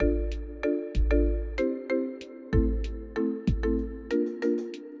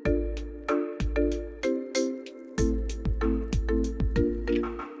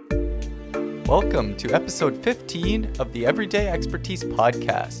Welcome to episode 15 of the Everyday Expertise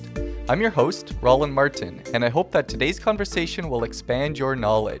podcast. I'm your host, Roland Martin, and I hope that today's conversation will expand your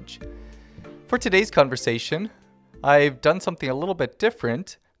knowledge. For today's conversation, I've done something a little bit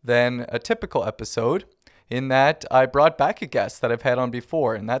different than a typical episode in that I brought back a guest that I've had on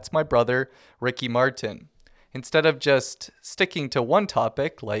before, and that's my brother, Ricky Martin. Instead of just sticking to one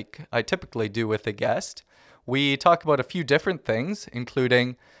topic like I typically do with a guest, we talk about a few different things,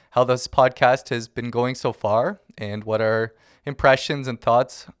 including how this podcast has been going so far and what our impressions and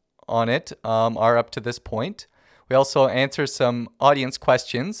thoughts on it are up to this point. We also answer some audience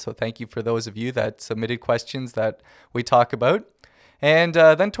questions, so thank you for those of you that submitted questions that we talk about. And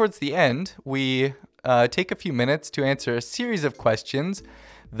then towards the end, we take a few minutes to answer a series of questions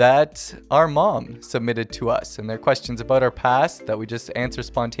that our mom submitted to us, and they're questions about our past that we just answer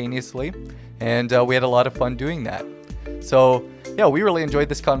spontaneously, and we had a lot of fun doing that. So yeah, we really enjoyed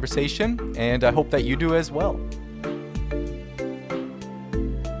this conversation, and I hope that you do as well.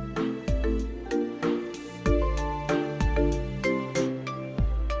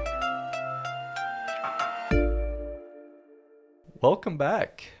 Welcome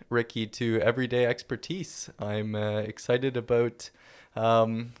back, Ricky, to Everyday Expertise. I'm excited about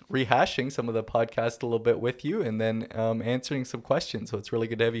rehashing some of the podcast a little bit with you and then answering some questions. So it's really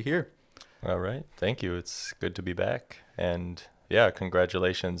good to have you here. All right. Thank you. It's good to be back. And yeah,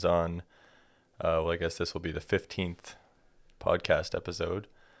 congratulations on, I guess this will be the 15th podcast episode.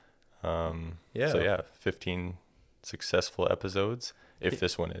 So yeah, 15 successful episodes, if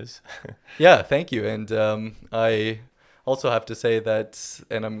this one is. Yeah, thank you. And I also have to say that,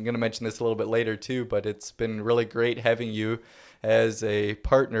 and I'm going to mention this a little bit later too, but it's been really great having you as a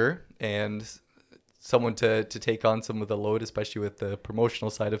partner and someone to take on some of the load, especially with the promotional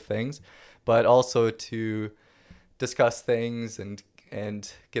side of things, but also to discuss things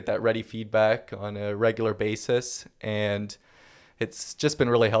and get that ready feedback on a regular basis. And it's just been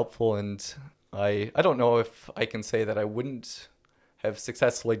really helpful. And I don't know if I can say that I wouldn't have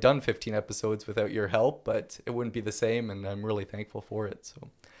successfully done 15 episodes without your help, but it wouldn't be the same, and I'm really thankful for it.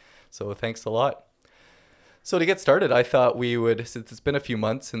 So thanks a lot. So to get started, I thought we would, since it's been a few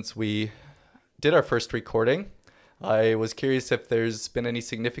months since we did our first recording, I was curious if there's been any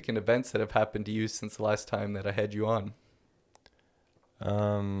significant events that have happened to you since the last time that I had you on.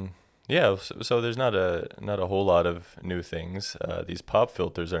 Yeah, so there's not a whole lot of new things. These pop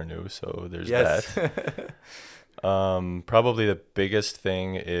filters are new, so there's that. Probably the biggest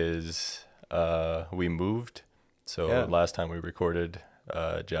thing is we moved. So last time we recorded,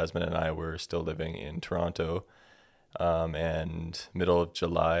 Jasmine and I were still living in Toronto, and middle of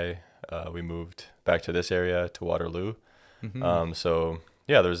July we moved back to this area, to Waterloo. So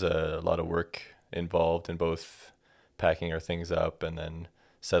yeah, there's a lot of work involved in both packing our things up and then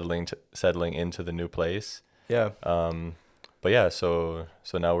settling into the new place. But yeah, so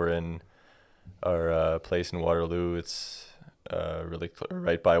now we're in our place in Waterloo. It's really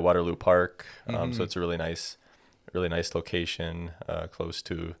right by Waterloo Park. So it's a really nice location, close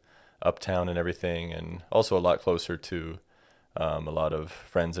to uptown and everything, and also a lot closer to a lot of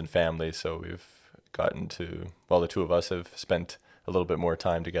friends and family. So we've gotten to, the two of us have spent a little bit more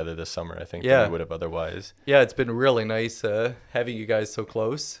time together this summer, I think, than we would have otherwise. Yeah, it's been really nice having you guys so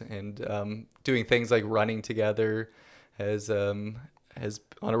close, and doing things like running together has on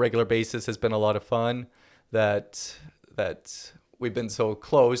a regular basis has been a lot of fun. That we've been so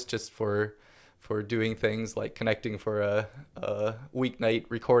close just for doing things like connecting for a weeknight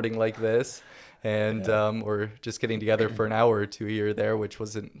recording like this, and or just getting together for an hour or two here or there, which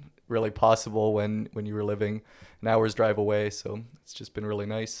wasn't really possible when you were living an hour's drive away. So it's just been really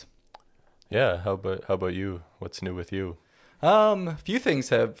nice. Yeah. How about you? What's new with you? A few things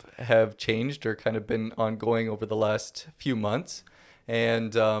have changed or kind of been ongoing over the last few months.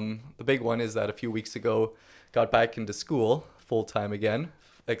 And the big one is that a few weeks ago, got back into school full time again,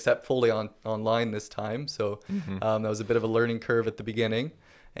 except fully online this time. So that was a bit of a learning curve at the beginning,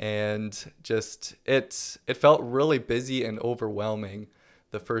 and just it felt really busy and overwhelming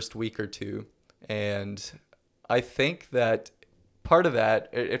the first week or two. And I think that part of that,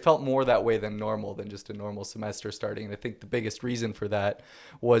 it felt more that way than normal, than just a normal semester starting. And I think the biggest reason for that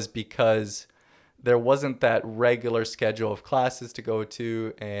was because there wasn't that regular schedule of classes to go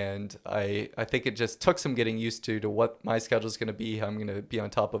to, and I think it just took some getting used to what my schedule is going to be, how I'm going to be on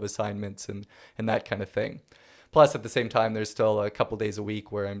top of assignments and that kind of thing. Plus, at the same time, there's still a couple days a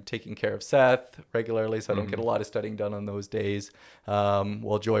week where I'm taking care of Seth regularly, so I don't get a lot of studying done on those days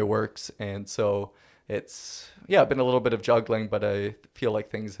while Joy works. And so been a little bit of juggling, but I feel like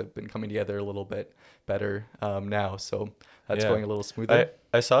things have been coming together a little bit better now. So that's going a little smoother.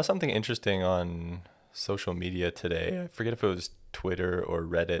 I saw something interesting on social media today. I forget if it was Twitter or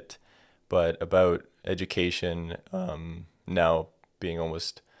Reddit, but about education now being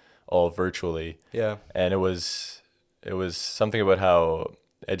almost all virtually. Yeah. And it was something about how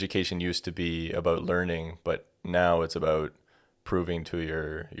education used to be about learning, but now it's about proving to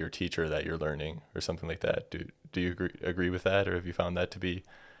your teacher that you're learning or something like that. Do you agree with that, or have you found that to be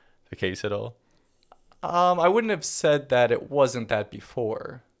the case at all? I wouldn't have said that it wasn't that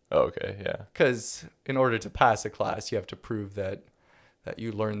before. Oh, okay, yeah. Because in order to pass a class, you have to prove that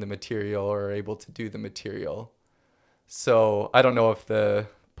you learn the material or are able to do the material. So I don't know if the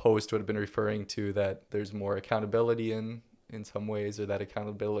post would have been referring to that there's more accountability in some ways, or that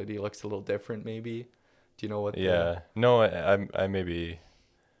accountability looks a little different maybe. Do you know what? No, I maybe.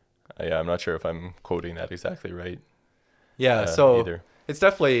 Yeah, I'm not sure if I'm quoting that exactly right. Yeah, so either. It's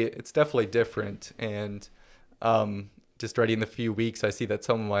definitely different, and just already in the few weeks, I see that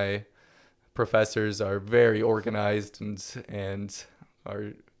some of my professors are very organized and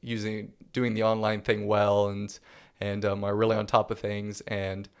are doing the online thing well, and are really on top of things,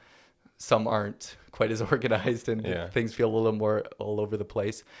 and some aren't quite as organized, and things feel a little more all over the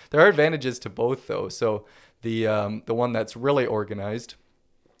place. There are advantages to both, though. So the one that's really organized,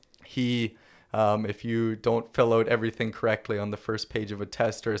 if you don't fill out everything correctly on the first page of a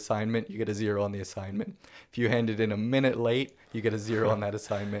test or assignment, you get a 0 on the assignment. If you hand it in a minute late, you get a 0 on that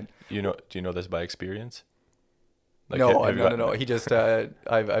assignment. Do you know this by experience? Like, no. He just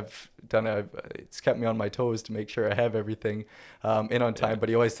it's kept me on my toes to make sure I have everything in on time. But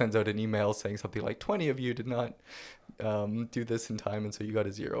he always sends out an email saying something like 20 of you did not do this in time, and so you got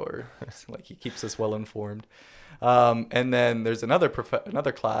a 0. Or like, he keeps us well informed. And then there's another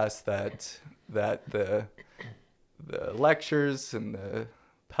class that the lectures and the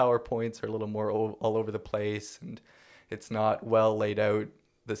PowerPoints are a little more all over the place, and it's not well laid out,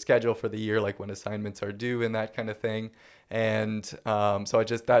 the schedule for the year, like when assignments are due and that kind of thing. And so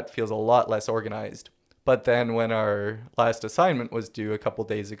that feels a lot less organized. But then when our last assignment was due a couple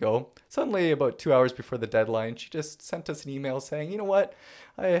days ago, suddenly about 2 hours before the deadline, she just sent us an email saying, you know what,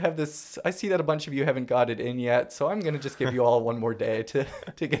 I see that a bunch of you haven't got it in yet, so I'm going to just give you all one more day to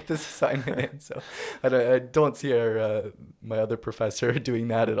get this assignment in. So I don't see my other professor doing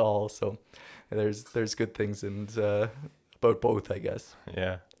that at all. So there's good things about both, I guess.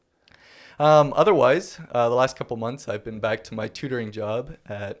 Yeah. Otherwise, the last couple months, I've been back to my tutoring job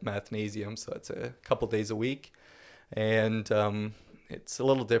at Mathnasium, so it's a couple days a week, and it's a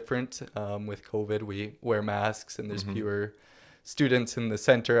little different with COVID. We wear masks, and there's fewer students in the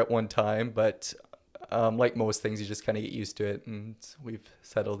center at one time, but like most things, you just kind of get used to it, and we've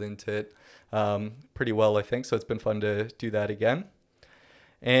settled into it pretty well, I think, so it's been fun to do that again.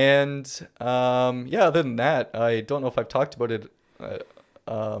 And other than that, I don't know if I've talked about it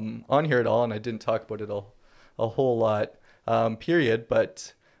on here at all, and I didn't talk about it a whole lot, period.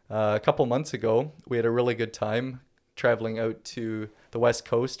 But a couple months ago, we had a really good time traveling out to the West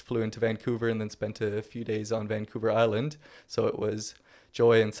Coast, flew into Vancouver, and then spent a few days on Vancouver Island. So it was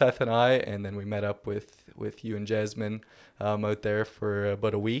Joy and Seth and I, and then we met up with you and Jasmine out there for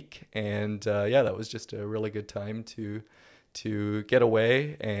about a week. And that was just a really good time to get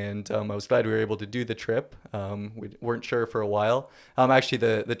away, and I was glad we were able to do the trip. We weren't sure for a while. Actually,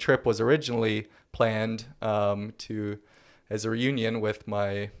 the trip was originally planned as a reunion with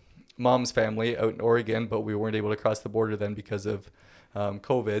my mom's family out in Oregon, but we weren't able to cross the border then because of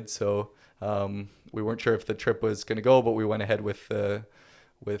COVID. So we weren't sure if the trip was going to go, but we went ahead with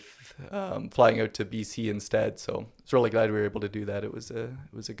flying out to BC instead. So I was really glad we were able to do that. It was a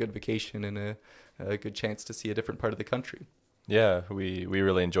good vacation and a good chance to see a different part of the country. Yeah, we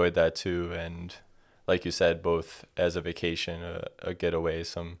really enjoyed that too, and like you said, both as a vacation, a getaway,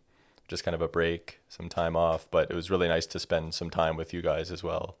 just kind of a break, some time off, but it was really nice to spend some time with you guys as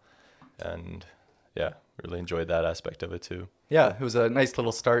well, and really enjoyed that aspect of it too. Yeah, it was a nice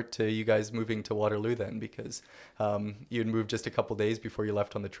little start to you guys moving to Waterloo then, because you had moved just a couple days before you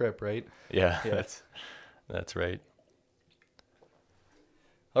left on the trip, right? Yeah. That's right.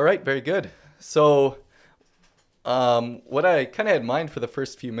 All right, very good. So what I kind of had in mind for the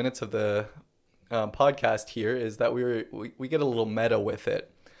first few minutes of the podcast here is that we get a little meta with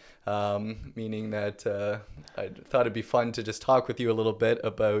it, meaning that I thought it'd be fun to just talk with you a little bit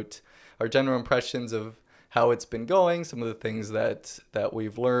about our general impressions of how it's been going, some of the things that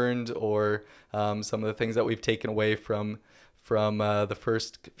we've learned, or some of the things that we've taken away from from the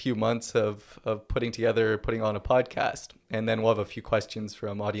first few months of putting on a podcast. And then we'll have a few questions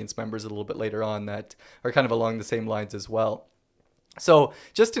from audience members a little bit later on that are kind of along the same lines as well. So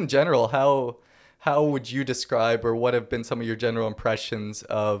just in general, how would you describe, or what have been some of your general impressions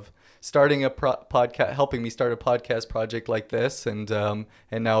of starting a podcast, helping me start a podcast project like this, and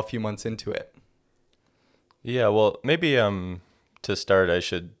now a few months into it? Yeah, well, maybe to start, I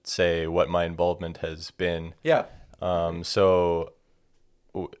should say what my involvement has been. Yeah. So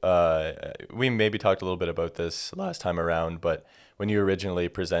we maybe talked a little bit about this last time around, but when you originally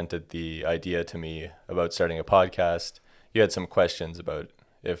presented the idea to me about starting a podcast, you had some questions about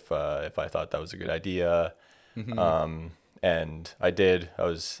if I thought that was a good idea. Mm-hmm. And I did. I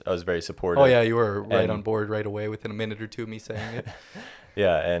was very supportive. Oh yeah, you were right on board right away within a minute or two of me saying it.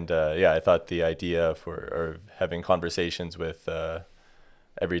 Yeah, and I thought the idea for having conversations with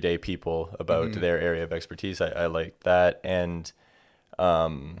everyday people about their area of expertise, I liked that. And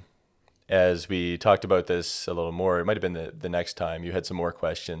as we talked about this a little more, it might have been the next time, you had some more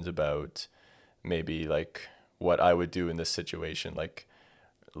questions about maybe like what I would do in this situation.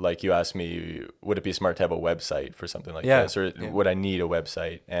 Like you asked me, would it be smart to have a website for something like this, or would I need a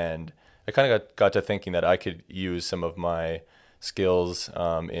website? And I kind of got to thinking that I could use some of my skills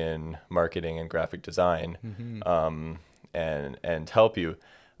in marketing and graphic design and help you.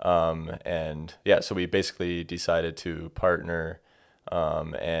 And yeah, so we basically decided to partner.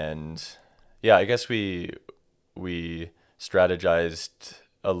 And yeah, I guess we strategized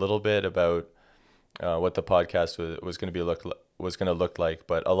a little bit about what the podcast was going to look like,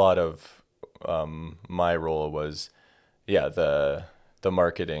 but a lot of my role was the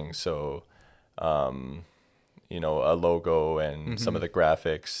marketing. So a logo and some of the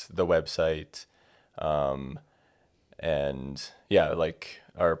graphics, the website, and like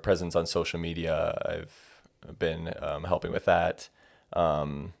our presence on social media. I've been helping with that.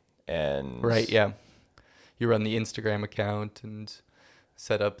 And right, yeah, you run the Instagram account and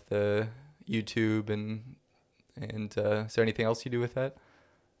set up the YouTube, and is there anything else you do with that?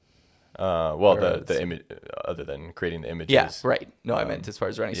 Well, the image, other than creating the images. Yeah, right. No, I meant as far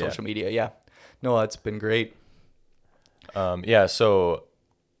as running social media. Yeah, no, that's been great. So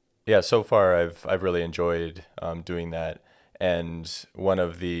far I've really enjoyed doing that. And one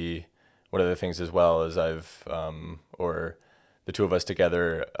of the things as well is or the two of us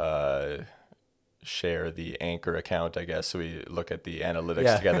together share the Anchor account, I guess. So we look at the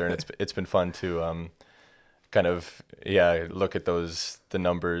analytics together, and it's been fun to kind of look at the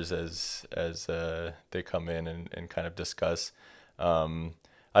numbers as they come in and kind of discuss. I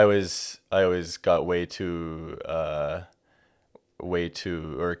always got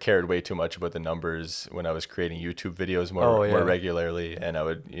or cared way too much about the numbers when I was creating YouTube videos more regularly, and I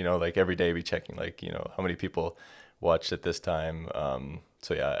would like every day be checking how many people watched at this time.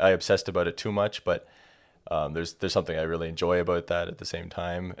 So yeah, I obsessed about it too much, but there's something I really enjoy about that at the same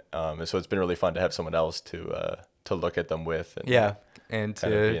time. And so it's been really fun to have someone else to look at them with. And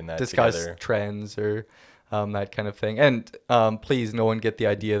to discuss together. Trends or that kind of thing. And please, no one get the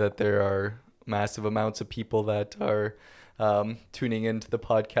idea that there are massive amounts of people that are tuning into the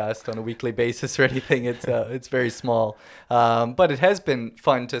podcast on a weekly basis or anything. It's very small, but it has been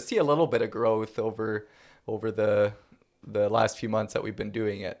fun to see a little bit of growth over the last few months that we've been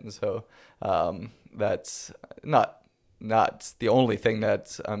doing it. And so that's not the only thing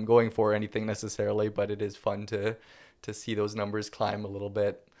that I'm going for or anything necessarily, but it is fun to see those numbers climb a little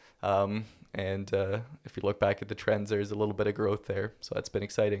bit. And if you look back at the trends, there's a little bit of growth there. So that's been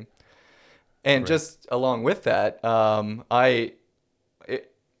exciting. And just along with that, I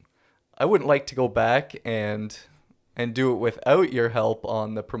wouldn't like to go back and do it without your help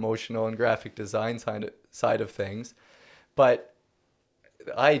on the promotional and graphic design side of things. But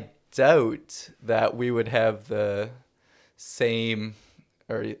I doubt that we would have the same,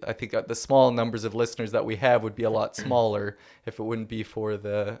 or I think the small numbers of listeners that we have would be a lot smaller if it wouldn't be for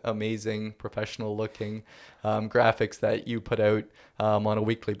the amazing professional looking graphics that you put out on a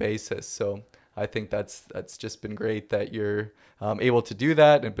weekly basis. So I think that's just been great that you're able to do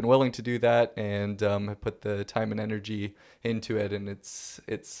that and been willing to do that, and have put the time and energy into it. And it's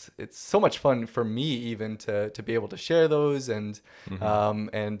so much fun for me even to be able to share those and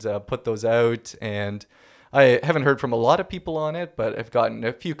put those out. And I haven't heard from a lot of people on it, but I've gotten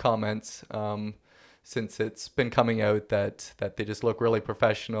a few comments since it's been coming out that they just look really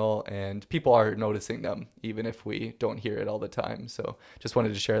professional, and people are noticing them even if we don't hear it all the time. So just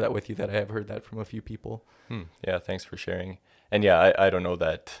wanted to share that with you, that I have heard that from a few people. Yeah, thanks for sharing. And yeah, I don't know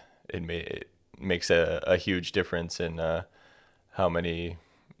that it makes a huge difference in how many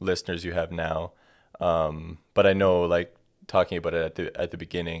listeners you have now. But I know, like, talking about it at the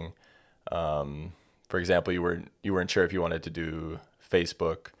beginning. For example, you weren't sure if you wanted to do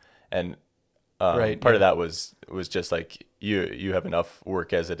Facebook, and part of that was just like you have enough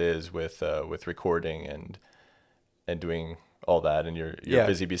work as it is with recording and doing all that, and you're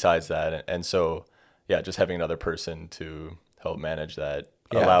busy besides that, and so just having another person to help manage that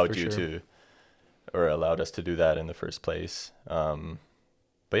allowed us to do that in the first place. But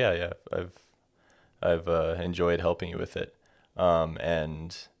I've enjoyed helping you with it,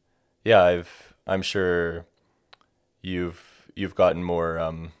 and I'm sure you've gotten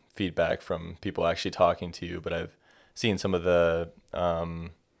more feedback from people actually talking to you, but I've seen some of the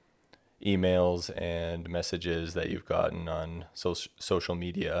emails and messages that you've gotten on social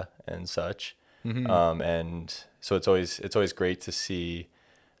media and such. Mm-hmm. And so it's always great to see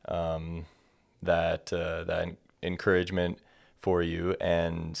that encouragement for you.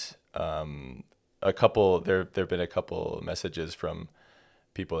 And there've been a couple messages from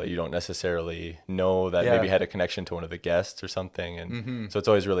people that you don't necessarily know that maybe had a connection to one of the guests or something, and so it's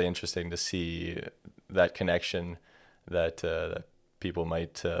always really interesting to see that connection that people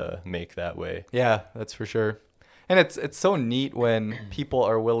might make that way. Yeah, that's for sure. And it's so neat when people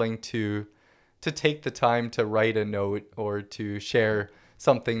are willing to take the time to write a note or to share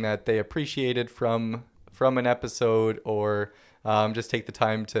something that they appreciated from an episode, or just take the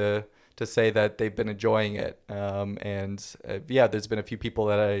time to say that they've been enjoying it. There's been a few people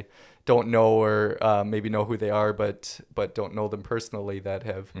that I don't know, or maybe know who they are, but don't know them personally, that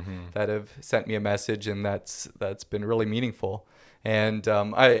have sent me a message, and that's been really meaningful. And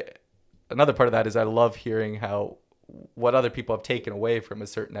another part of that is I love hearing what other people have taken away from a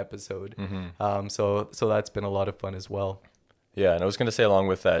certain episode. So that's been a lot of fun as well. Yeah, and I was going to say along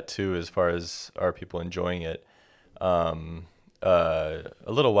with that too, as far as are people enjoying it, a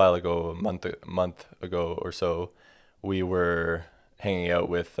little while ago, a month ago or so, we were hanging out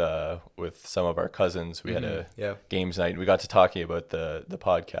with some of our cousins. We had a games night, and we got to talking about the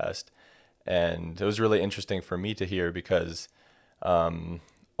podcast, and it was really interesting for me to hear, because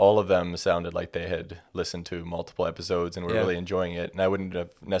all of them sounded like they had listened to multiple episodes and were really enjoying it, and I wouldn't have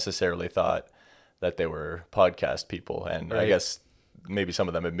necessarily thought that they were podcast people, and I guess maybe some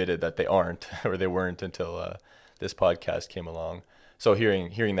of them admitted that they aren't, or they weren't until this podcast came along. So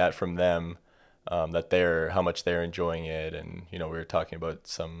hearing that from them, that how much they're enjoying it, and we were talking about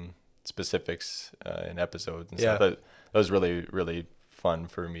some specifics in episodes and stuff. That was really, really fun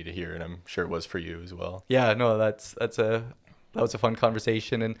for me to hear, and I'm sure it was for you as well. Yeah, no, that was a fun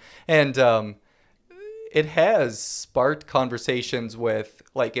conversation, and it has sparked conversations with,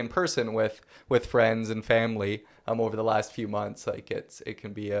 like, in person with friends and family over the last few months. Like, it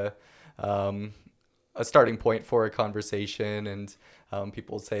can be a starting point for a conversation, and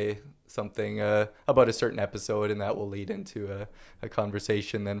people say something about a certain episode, and that will lead into a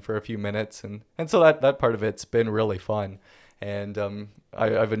conversation then for a few minutes, and so that part of it's been really fun. And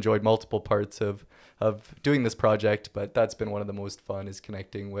I've enjoyed multiple parts of doing this project, but that's been one of the most fun, is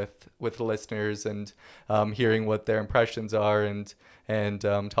connecting with the listeners and hearing what their impressions are, and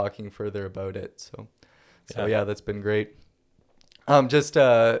talking further about it. So that's been great. Just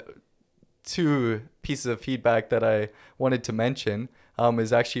two pieces of feedback that I wanted to mention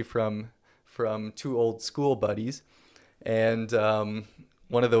is actually from two old school buddies, and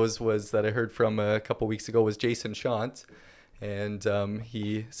one of those was that I heard from a couple weeks ago was Jason Shantz, and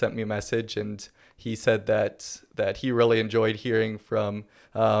he sent me a message, and he said that he really enjoyed hearing from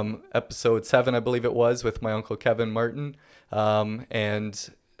episode 7, I believe it was, with my uncle Kevin Martin, and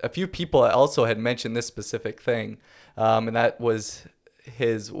a few people also had mentioned this specific thing, and that was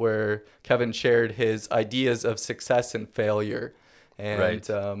where Kevin shared his ideas of success and failure, and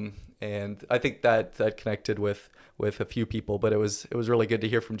and I think that connected with a few people, but it was really good to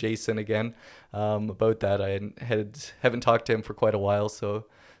hear from Jason again about that. I haven't talked to him for quite a while, so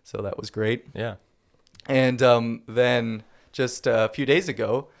that was great. Yeah. And then just a few days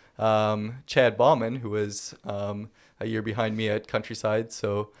ago, Chad Bauman, who was a year behind me at Countryside,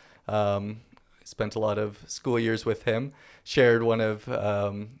 so I spent a lot of school years with him, shared one of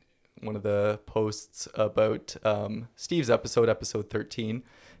the posts about Steve's episode 13,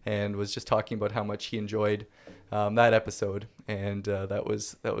 and was just talking about how much he enjoyed that episode, and that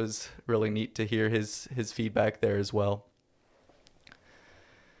was really neat to hear his feedback there as well.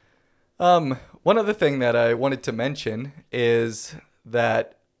 One other thing that I wanted to mention is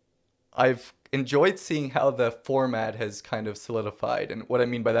that I've enjoyed seeing how the format has kind of solidified, and what I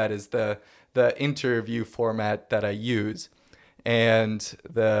mean by that is the interview format that I use, and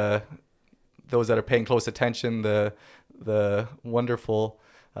those that are paying close attention, the wonderful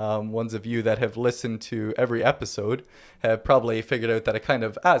ones of you that have listened to every episode have probably figured out that I kind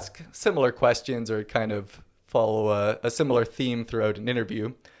of ask similar questions or kind of follow a similar theme throughout an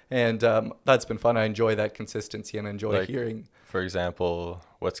interview. And that's been fun. I enjoy that consistency and I enjoy hearing. For example,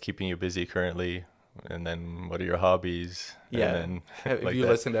 what's keeping you busy currently? And then what are your hobbies? Yeah. And then, have you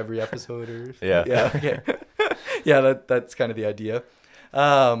listened to every episode? Or yeah. Yeah. Okay. Yeah, that's kind of the idea.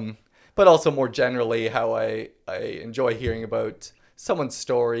 But also more generally, how I enjoy hearing about someone's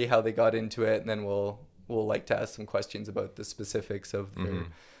story, how they got into it, and then we'll like to ask some questions about the specifics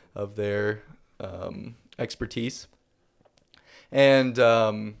of their expertise. And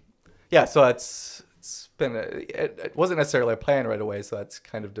so it's been it wasn't necessarily a plan right away, so that's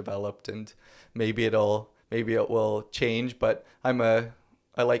kind of developed, and maybe it will change. But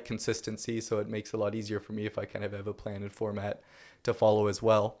I like consistency, so it makes it a lot easier for me if I kind of have a plan and format to follow as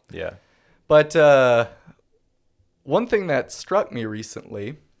well. Yeah. But one thing that struck me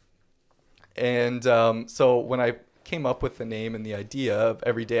recently, and so when I came up with the name and the idea of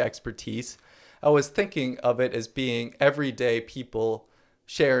Everyday Expertise, I was thinking of it as being everyday people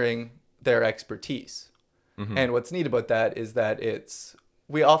sharing their expertise. Mm-hmm. And what's neat about that is that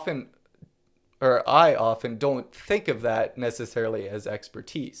I often don't think of that necessarily as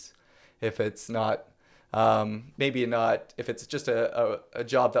expertise. If it's not, maybe not, if it's just a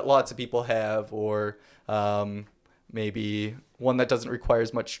job that lots of people have, or maybe one that doesn't require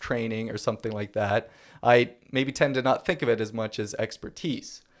as much training or something like that, I maybe tend to not think of it as much as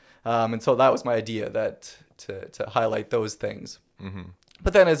expertise. And so that was my idea, that to highlight those things. Mm-hmm.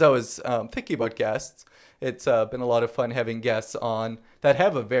 But then as I was thinking about guests, it's been a lot of fun having guests on that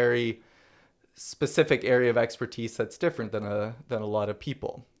have a very specific area of expertise that's different than a lot of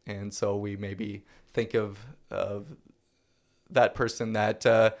people. And so we maybe think of that person that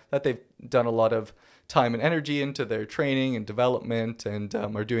they've done a lot of time and energy into their training and development, and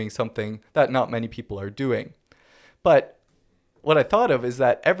are doing something that not many people are doing. But what I thought of is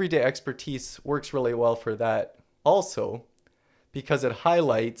that everyday expertise works really well for that also, because it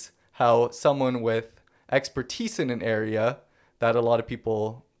highlights how someone with expertise in an area that a lot of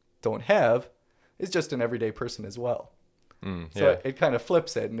people don't have is just an everyday person as well. So it kind of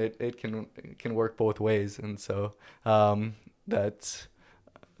flips it, and it can work both ways. And so that's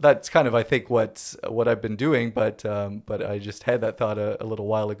kind of, I think, what I've been doing. But I just had that thought a little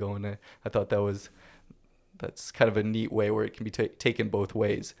while ago, and I thought that's kind of a neat way where it can be taken both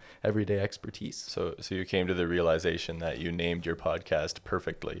ways, everyday expertise. So you came to the realization that you named your podcast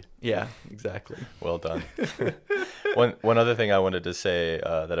perfectly. Yeah, exactly. Well done. One other thing I wanted to say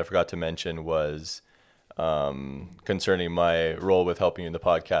that I forgot to mention was concerning my role with helping you in the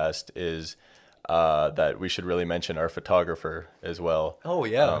podcast is that we should really mention our photographer as well. Oh,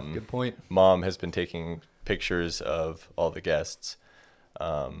 yeah. Good point. Mom has been taking pictures of all the guests.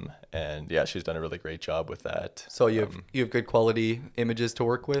 And yeah, she's done a really great job with that. So you have good quality images to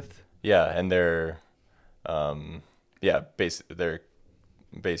work with? Yeah, and they're they're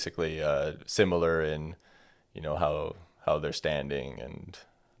basically similar in, how they're standing and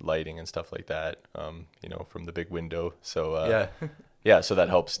lighting and stuff like that, from the big window. So so that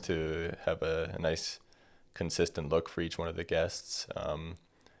helps to have a nice consistent look for each one of the guests.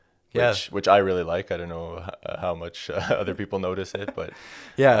 Which I really like. I don't know how much other people notice it, but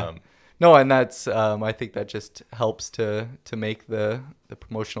no, and that's I think that just helps to make the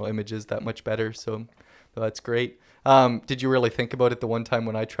promotional images that much better. So that's great. Did you really think about it the one time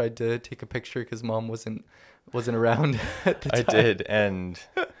when I tried to take a picture because Mom wasn't around at the time? I did, and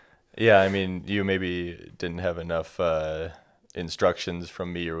yeah, I mean, you maybe didn't have enough instructions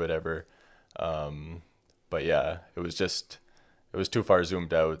from me or whatever, but yeah, it was too far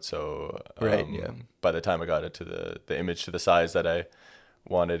zoomed out, so by the time I got it to the image to the size that I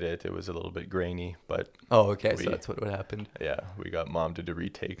wanted it was a little bit grainy. But so that's what happened. Yeah, we got Mom to do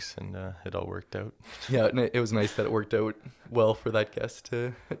retakes, and it all worked out. Yeah, and it was nice that it worked out well for that guest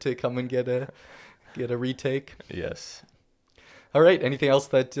to come and get a retake. Yes. All right. Anything else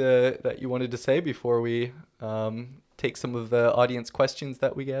that you wanted to say before we take some of the audience questions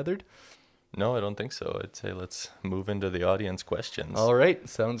that we gathered? No, I don't think so. I'd say let's move into the audience questions. All right.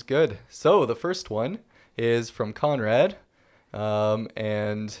 Sounds good. So the first one is from Conrad.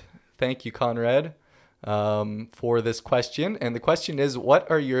 And thank you, Conrad, for this question. And the question is, what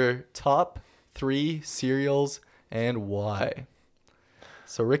are your top 3 cereals and why?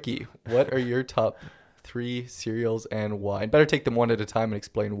 So, Ricky, what are your top 3 cereals and why? Better take them one at a time and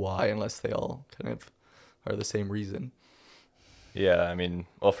explain why, unless they all kind of are the same reason. Yeah, I mean,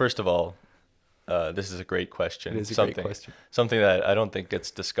 well, first of all, this is a great question. It is a great question. Something that I don't think gets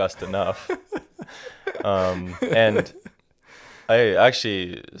discussed enough. And I've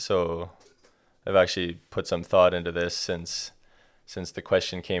actually put some thought into this since the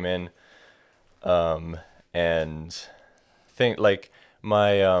question came in, and think like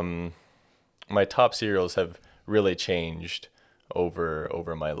my top cereals have really changed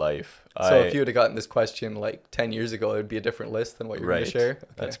over my life. So if you would have gotten this question like 10 years ago, it would be a different list than what you're going to share? Okay.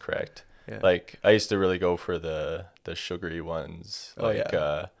 That's correct. Yeah. Like I used to really go for the sugary ones, like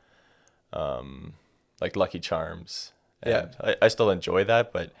like Lucky Charms. And I still enjoy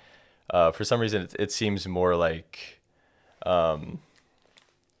that, but for some reason it seems more like I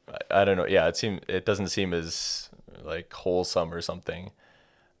don't know. Yeah, it doesn't seem as like wholesome or something.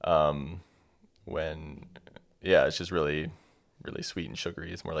 When it's just really sweet and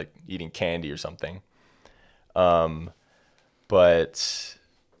sugary. It's more like eating candy or something. Yeah,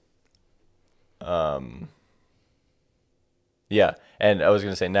 and I was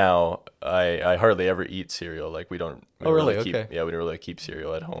gonna say now I hardly ever eat cereal. Like we don't really keep, we don't really keep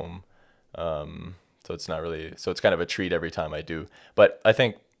cereal at home. So it's not really, so it's kind of a treat every time I do. But I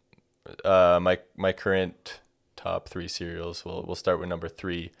think my current top 3 cereals, we'll start with number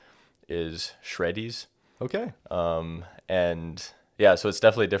 3 is Shreddies. Okay. And yeah, so it's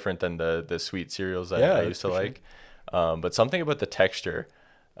definitely different than the sweet cereals I used to like. Sure. But something about the texture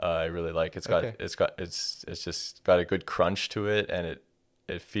I really like. It's just got a good crunch to it, and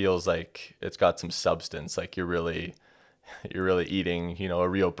it feels like it's got some substance. Like you're really eating, a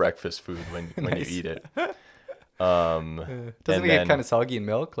real breakfast food when you eat it. Doesn't it get kind of soggy in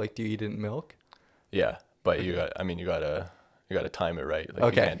milk? Like, do you eat it in milk? Yeah, but you gotta time it right.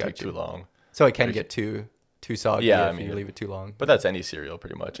 Like you can't take too long. So it can get too soggy if you leave it too long. But that's any cereal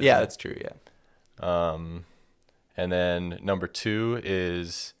pretty much. Yeah, that's true. Yeah. And then number 2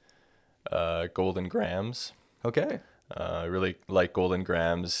 is Golden Grams. Okay. I really like Golden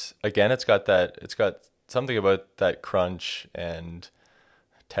Grams. Again, it's got something about that crunch and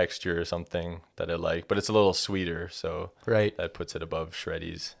texture or something that I like, but it's a little sweeter, so that puts it above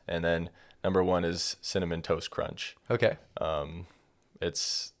Shreddies. And then number 1 is Cinnamon Toast Crunch. Okay.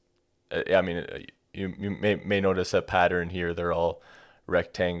 You may notice a pattern here. They're all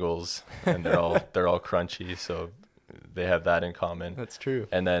rectangles and they're all crunchy, so they have that in common. That's true.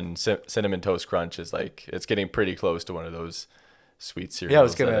 And then Cinnamon Toast Crunch is like, it's getting pretty close to one of those sweet cereals. Yeah, I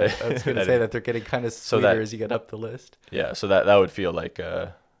was gonna say that they're getting kind of sweeter as you get up the list. Yeah, so that would feel like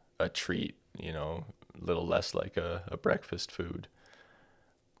a treat, a little less like a breakfast food.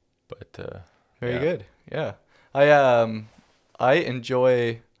 But very good. Yeah, I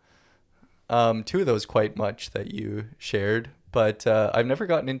enjoy 2 of those quite much that you shared, but I've never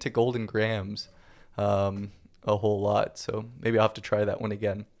gotten into Golden Grams a whole lot, so maybe I'll have to try that one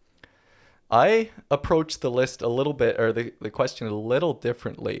again. I approached the list a little bit, or the question a little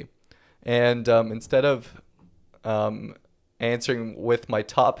differently, and instead of answering with my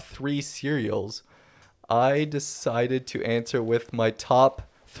top 3 cereals, I decided to answer with my top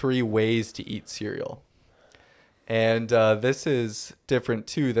 3 ways to eat cereal. And this is different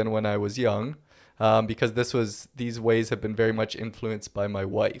too than when I was young, because these ways have been very much influenced by my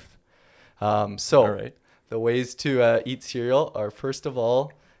wife. All right. The ways to eat cereal are, first of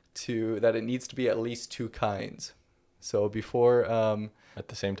all, that it needs to be at least 2 kinds. So before at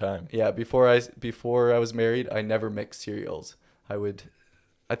the same time. Yeah, before I was married, I never mixed cereals. I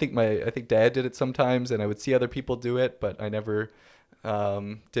think Dad did it sometimes, and I would see other people do it, but I never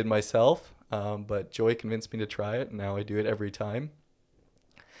did myself. But Joy convinced me to try it, and now I do it every time.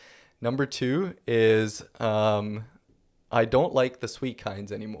 Number 2 is I don't like the sweet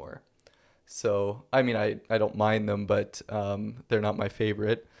kinds anymore. So, I mean, I don't mind them, but they're not my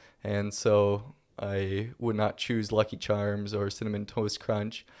favorite. And so I would not choose Lucky Charms or Cinnamon Toast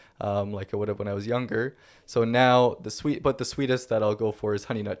Crunch like I would have when I was younger. So now the sweetest that I'll go for is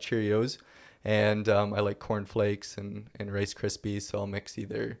Honey Nut Cheerios. And I like Corn Flakes and Rice Krispies, so I'll mix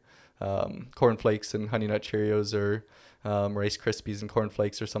either Corn Flakes and Honey Nut Cheerios or Rice Krispies and Corn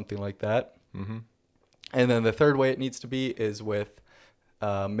Flakes or something like that. Mm-hmm. And then the third way it needs to be is with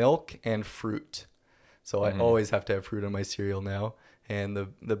milk and fruit. So I always have to have fruit in my cereal now. And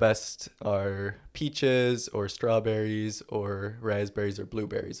the best are peaches or strawberries or raspberries or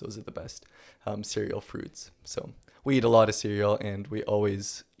blueberries. Those are the best cereal fruits. So we eat a lot of cereal, and we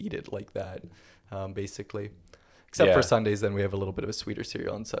always eat it like that, basically. Except for Sundays, then we have a little bit of a sweeter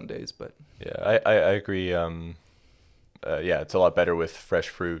cereal on Sundays. But yeah, I agree. It's a lot better with fresh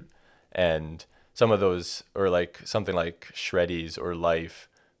fruit, and some of those, or like something like Shreddies or Life,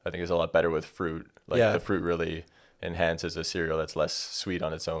 I think is a lot better with fruit. Like the fruit really enhances a cereal that's less sweet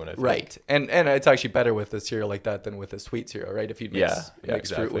on its own, I think. Right. And it's actually better with a cereal like that than with a sweet cereal, right? If you mix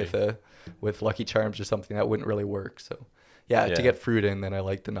exactly. fruit with Lucky Charms or something, that wouldn't really work. So yeah, to get fruit in, then I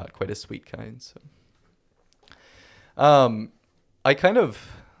like the not quite as sweet kind. So, I kind of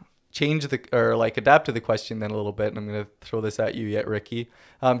adapted the question then a little bit, and I'm going to throw this at you yet, Ricky.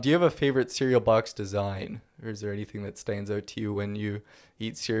 Do you have a favorite cereal box design, or is there anything that stands out to you when you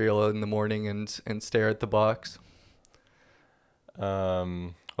eat cereal in the morning and stare at the box?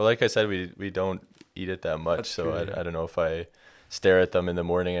 Well, like I said, we don't eat it that much, so true, I don't know if I stare at them in the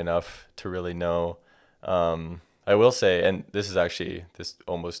morning enough to really know. I will say, and this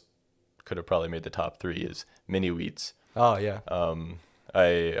almost could have probably made the top 3, is Mini Wheats. Oh yeah.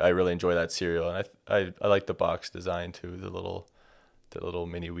 I really enjoy that cereal, and I like the box design too. The little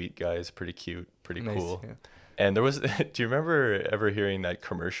mini wheat guy is pretty cute, pretty nice, cool. Yeah. And there was, do you remember ever hearing that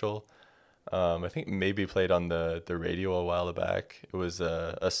commercial? I think maybe played on the radio a while back. It was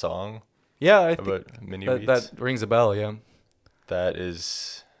a song. Yeah, about mini wheats. That rings a bell. Yeah.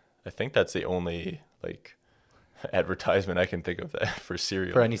 I think that's the only like advertisement I can think of that for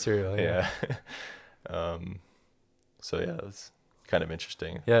cereal. For any cereal. Yeah. So yeah, it's kind of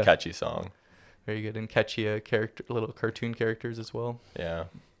interesting. Yeah. Catchy song. Very good. And catchy little cartoon characters as well. Yeah.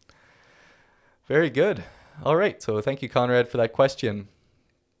 Very good. All right. So thank you, Conrad, for that question.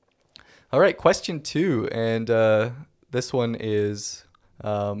 All right. Question 2. And this one is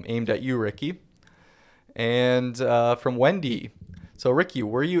aimed at you, Ricky. And from Wendy. So Ricky,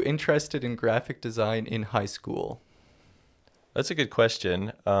 were you interested in graphic design in high school? That's a good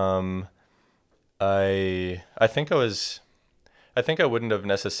question. I think I wouldn't have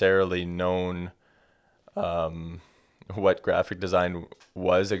necessarily known what graphic design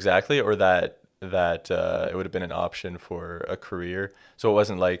was exactly, or that it would have been an option for a career. So it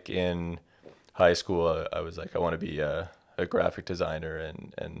wasn't like in high school I was like, I want to be a graphic designer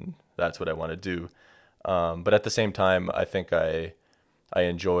and that's what I want to do. But at the same time, I think I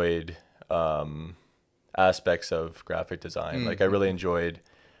enjoyed aspects of graphic design. Like I really enjoyed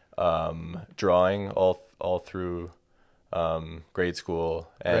drawing all through grade school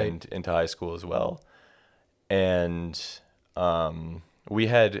and into high school as well. And I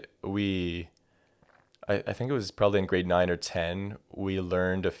think it was probably in grade 9 or 10, we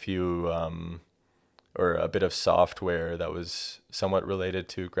learned a few or a bit of software that was somewhat related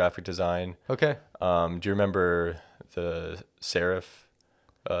to graphic design. Okay. Do you remember the Serif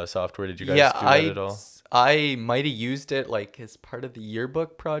software? Did you guys do that at all? I might have used it like as part of the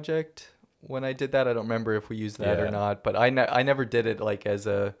yearbook project when I did that. I don't remember if we used that or not, but I never did it like as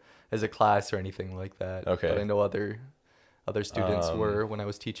a class or anything like that. Okay. But I know other students were when I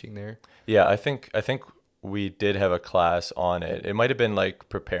was teaching there. Yeah, I think we did have a class on it. It might have been like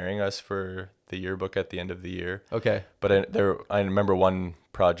preparing us for the yearbook at the end of the year. Okay. But I remember one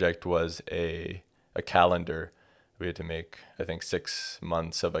project was a calendar. We had to make, I think, 6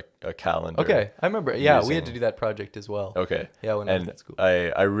 months of a calendar. Okay, I remember. Yeah, we had to do that project as well. Okay. Yeah, when I was at school.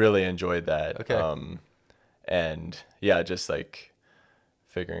 I really enjoyed that. Okay. And yeah, just like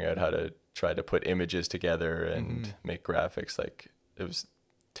figuring out how to try to put images together and make graphics. Like it was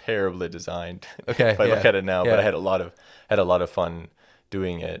terribly designed. Okay. If I look at it now, but I had a lot of fun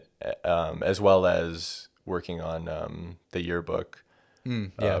doing it, as well as working on the yearbook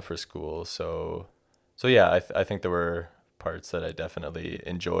for school. So yeah, I think there were parts that I definitely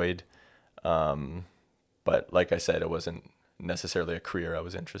enjoyed, but like I said, it wasn't necessarily a career I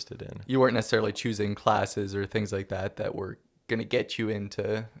was interested in. You weren't necessarily choosing classes or things like that were going to get you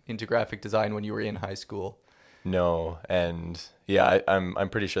into graphic design when you were in high school. No, and yeah, I'm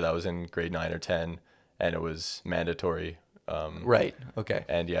pretty sure that was in grade 9 or 10, and it was mandatory. Right. Okay.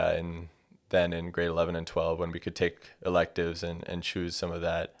 And yeah, and then in grade 11 and 12, when we could take electives and choose some of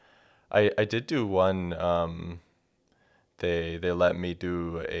that. I did do one, they let me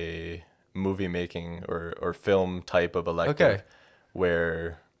do a movie making or film type of elective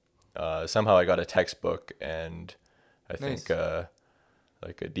where somehow I got a textbook and I think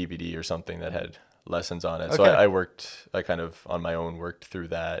like a DVD or something that had lessons on it. So I kind of on my own worked through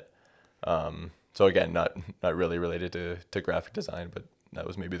that. So again, not really related to graphic design, but that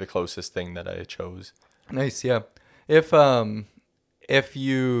was maybe the closest thing that I chose. Nice, yeah. If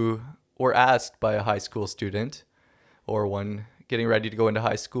you were asked by a high school student or one getting ready to go into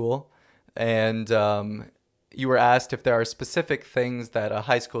high school, and you were asked if there are specific things that a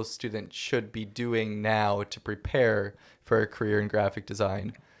high school student should be doing now to prepare for a career in graphic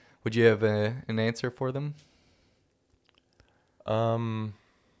design, would you have an answer for them?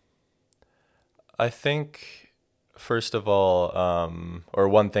 I think first of all, or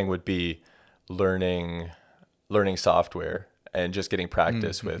one thing would be learning software and just getting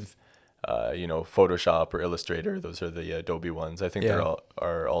practice with Photoshop or Illustrator. Those are the Adobe ones. I think there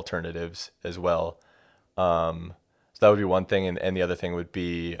are alternatives as well. So that would be one thing, and the other thing would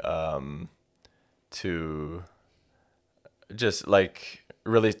be to just like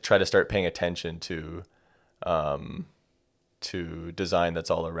really try to start paying attention to design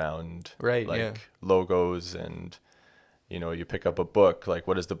that's all around, Right, like yeah. logos, and you pick up a book, like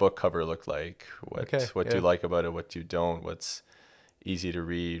what does the book cover look like, what Okay, do yeah. you like about it, what you don't, what's easy to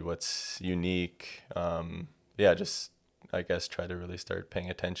read, what's unique. Yeah, just I guess try to really start paying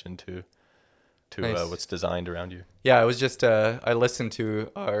attention to Nice. what's designed around you. Yeah, I was just I listened to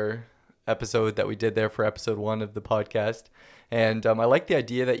our episode that we did there for episode 1 of the podcast, and I like the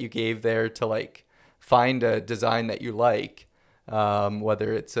idea that you gave there to like find a design that you like,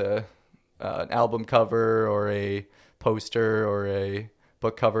 whether it's an album cover or a poster or a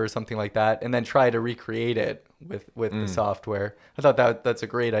book cover or something like that, and then try to recreate it with the software. I thought that's a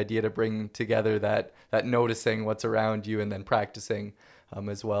great idea to bring together that noticing what's around you and then practicing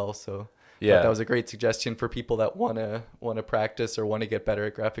as well. So Yeah. that was a great suggestion for people that want to practice or want to get better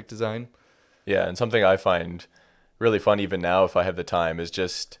at graphic design. Yeah, and something I find really fun even now if I have the time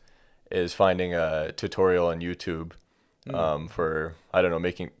is finding a tutorial on YouTube for, I don't know,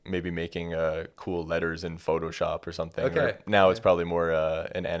 making cool letters in Photoshop or something. Okay. Or now it's probably more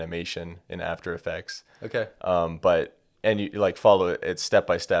an animation in After Effects. Okay. And you like follow it step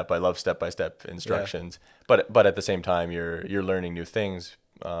by step. I love step by step instructions. But at the same time you're learning new things,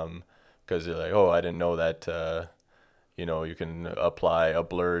 because you're like, oh, I didn't know that you can apply a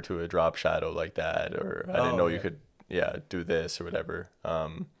blur to a drop shadow like that, or I didn't know you could do this or whatever.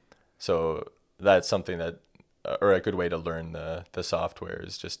 So that's something that or a good way to learn the software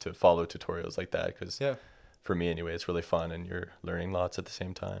is just to follow tutorials like that, because for me anyway, it's really fun and you're learning lots at the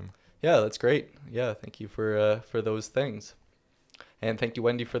same time. Yeah, that's great. Yeah, thank you for those things. And thank you,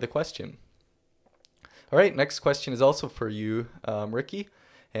 Wendy, for the question. All right, next question is also for you, Ricky.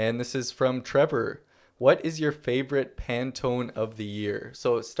 And this is from Trevor. What is your favorite Pantone of the year?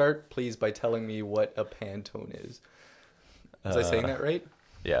 So start, please, by telling me what a Pantone is. Was I saying that right?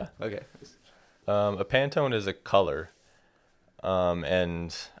 Yeah. Okay. A Pantone is a color.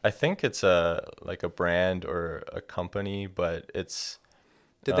 And I think it's like a brand or a company, but it's...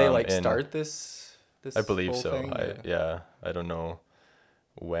 Did they start this I believe whole so. thing? I don't know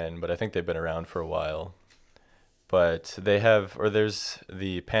when, but I think they've been around for a while. But there's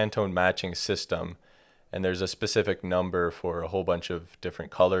the Pantone matching system, and there's a specific number for a whole bunch of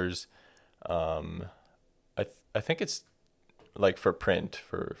different colors. I think it's like for print,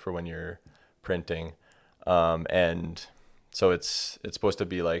 for when you're printing, and so it's supposed to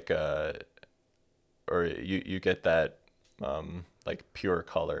be like or you get that like pure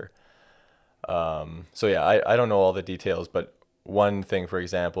color. So yeah, I don't know all the details, but one thing, for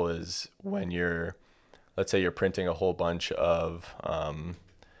example, is when let's say you're printing a whole bunch of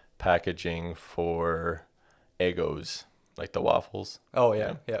packaging for Eggos, like the waffles. Oh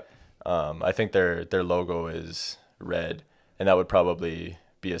yeah, yeah. I think their logo is red, and that would probably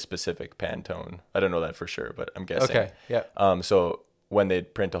be a specific Pantone. I don't know that for sure, but I'm guessing. Okay, yeah. So when they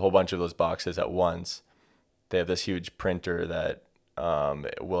print a whole bunch of those boxes at once, they have this huge printer that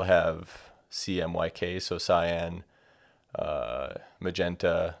will have CMYK, so cyan,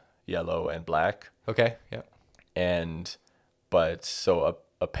 magenta, yellow, and black. Okay, yeah. But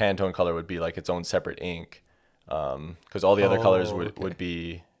a Pantone color would be like its own separate ink, because all the other colors would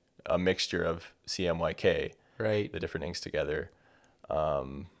be a mixture of CMYK, right? The different inks together.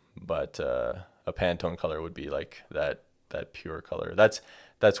 But a Pantone color would be like that pure color.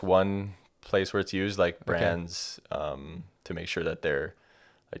 That's one place where it's used, like brands, to make sure that they're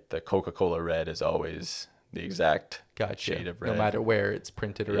like the Coca-Cola red is always the exact shade of red, no matter where it's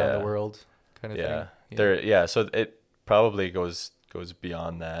printed around the world, kind of thing. So it probably goes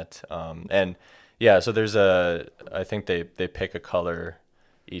beyond that. So there's I think they pick a color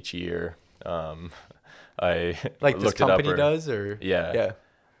each year. I like this looked company it up, does,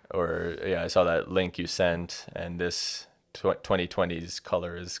 or I saw that link you sent, and this 2020's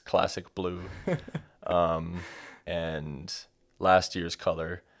color is classic blue. And last year's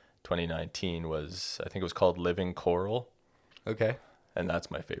color, 2019, I think it was called Living Coral. Okay. And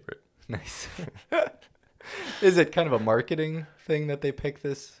that's my favorite. Nice. Is it kind of a marketing thing that they pick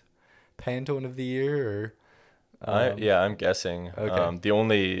this Pantone of the year, or? I'm guessing. Okay. The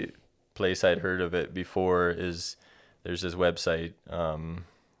only place I'd heard of it before is there's this website,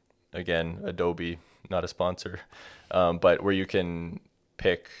 again, Adobe, not a sponsor, but where you can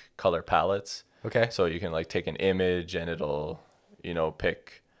pick color palettes. Okay. So you can like take an image and it'll,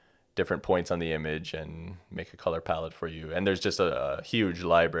 pick different points on the image and make a color palette for you. And there's just a huge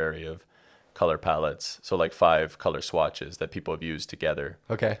library of color palettes. So like 5 color swatches that people have used together.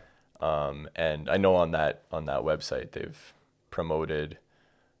 Okay. And I know on that website they've promoted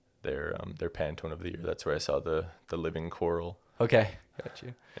their Pantone of the year. That's where I saw the living coral. Okay, got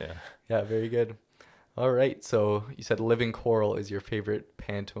you. Yeah. Yeah, very good. All right, so you said living coral is your favorite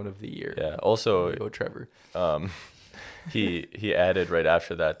Pantone of the year. Yeah. Also, go Trevor. He added right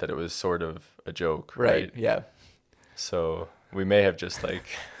after that it was sort of a joke. Right. Yeah. So we may have just like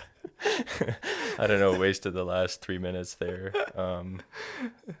I don't know, wasted the last 3 minutes there.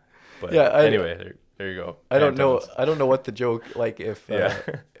 But yeah, anyway, there you go. I don't know what the joke, like if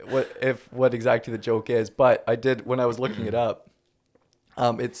what exactly the joke is, but I did when I was looking it up.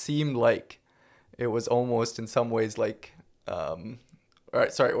 It seemed like it was almost in some ways like where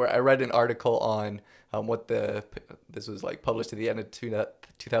I read an article on this was like published at the end of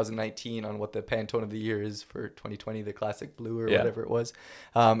 2019 on what the Pantone of the year is for 2020, the classic blue or whatever it was,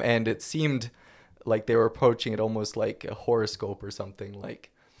 and it seemed like they were approaching it almost like a horoscope or something, like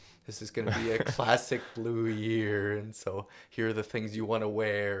this is going to be a classic blue year, and so here are the things you want to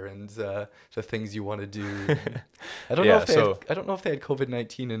wear and the things you want to do. I don't know if they had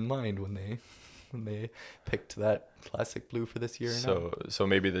COVID-19 in mind when they picked that classic blue for this year. So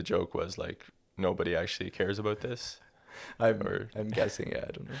maybe the joke was like nobody actually cares about this. I'm guessing. Yeah,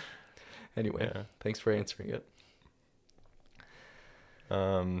 I don't know. Anyway, thanks for answering it.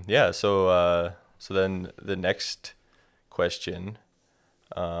 So then the next question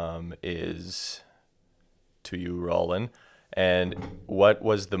is to you, Rollin. And what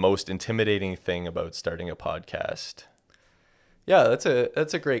was the most intimidating thing about starting a podcast? Yeah,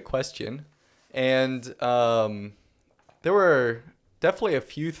 that's a great question. And there were definitely a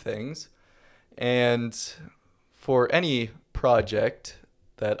few things. And for any project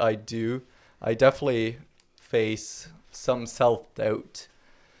that I do, I definitely face some self-doubt.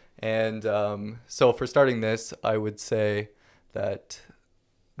 And so for starting this, I would say that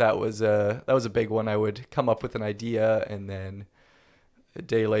was a big one. I would come up with an idea, and then a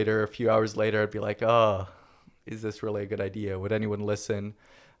day later, a few hours later, I'd be like, oh, is this really a good idea? Would anyone listen?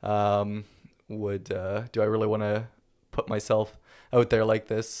 Do I really want to put myself out there like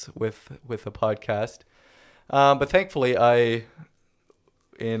this with a podcast? But thankfully,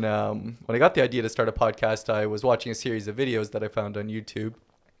 when I got the idea to start a podcast, I was watching a series of videos that I found on YouTube.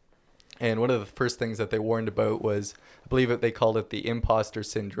 And one of the first things that they warned about was, I believe they called it the imposter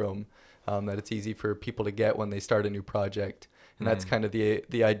syndrome, that it's easy for people to get when they start a new project. And that's kind of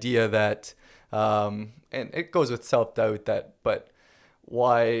the idea that, and it goes with self-doubt, but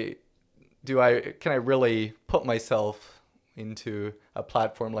why can I really put myself into a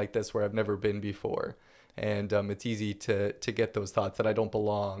platform like this where I've never been before? And it's easy to get those thoughts that I don't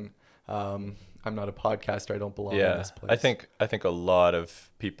belong. I'm not a podcaster. I don't belong in this place. I think a lot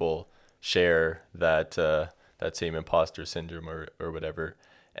of people share that same imposter syndrome or whatever.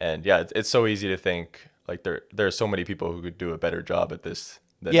 And yeah, it's so easy to think like there are so many people who could do a better job at this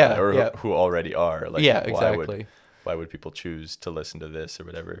than who already are. Like, exactly. Why would people choose to listen to this or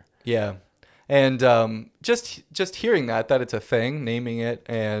whatever? Yeah. And just hearing that it's a thing, naming it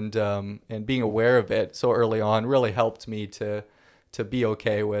and being aware of it so early on really helped me to be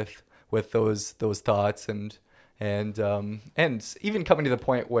okay with those thoughts and even coming to the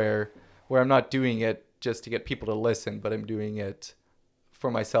point where I'm not doing it just to get people to listen, but I'm doing it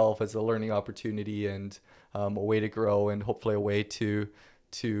for myself as a learning opportunity and a way to grow and hopefully a way to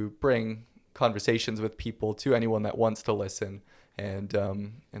bring conversations with people to anyone that wants to listen. And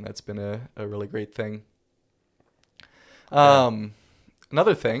that's been a really great thing.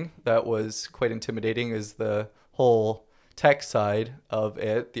 Another thing that was quite intimidating is the whole tech side of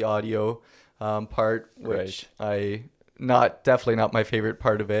it, the audio part, which definitely not my favorite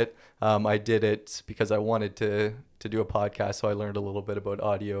part of it. I did it because I wanted to do a podcast, so I learned a little bit about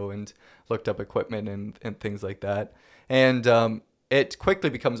audio and looked up equipment and things like that. And it quickly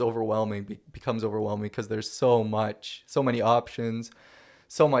becomes overwhelming because there's so many options,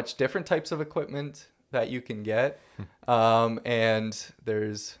 so much different types of equipment that you can get. And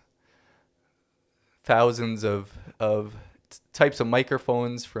there's thousands of types of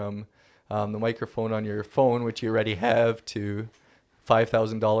microphones, from the microphone on your phone, which you already have, to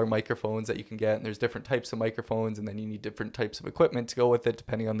 $5,000 microphones that you can get. And there's different types of microphones, and then you need different types of equipment to go with it,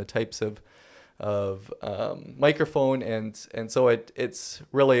 depending on the types of microphone, and so it's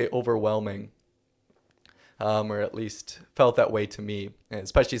really overwhelming, or at least felt that way to me, and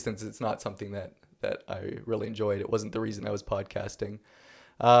especially since it's not something that I really enjoyed. It wasn't the reason I was podcasting,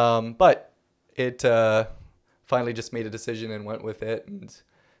 but it finally just made a decision and went with it and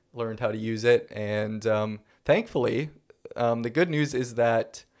learned how to use it. And thankfully, the good news is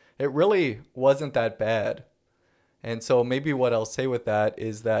that it really wasn't that bad. And so maybe what I'll say with that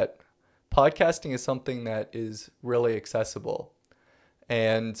is that podcasting is something that is really accessible.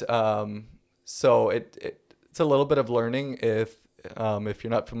 And so it's a little bit of learning if you're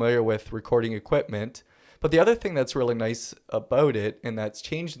not familiar with recording equipment. But the other thing that's really nice about it, and that's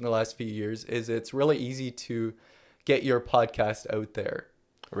changed in the last few years, is it's really easy to get your podcast out there.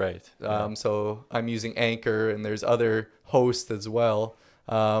 Right. So I'm using Anchor, and there's other hosts as well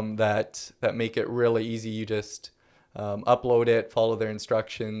that make it really easy. You just upload it, follow their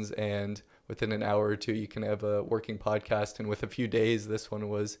instructions, and within an hour or two, you can have a working podcast. And with a few days, this one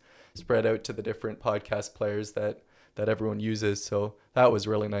was spread out to the different podcast players that everyone uses. So that was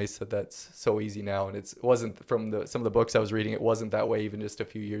really nice that that's so easy now. And it wasn't from some of the books I was reading, it wasn't that way even just a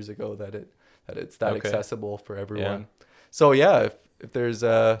few years ago that it's that accessible for everyone. Yeah. So yeah, if there's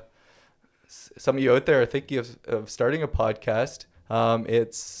some of you out there are thinking of starting a podcast,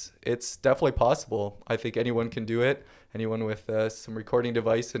 it's definitely possible. I think anyone can do it. Anyone with some recording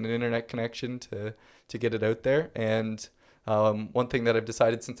device and an internet connection to get it out there. And one thing that I've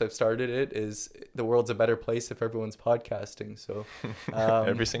decided since I've started it is the world's a better place if everyone's podcasting. So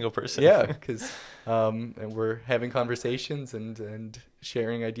every single person. Yeah, because and we're having conversations and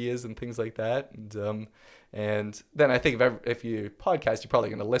sharing ideas and things like that. And then I think if you podcast, you're probably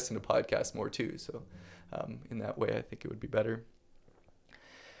going to listen to podcasts more too. So in that way, I think it would be better.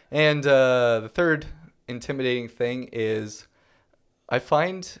 And the third intimidating thing is I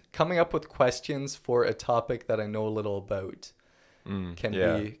find coming up with questions for a topic that I know a little about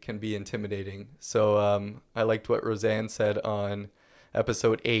can be intimidating. So I liked what Roseanne said on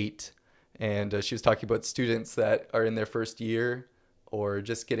episode 8, and she was talking about students that are in their first year or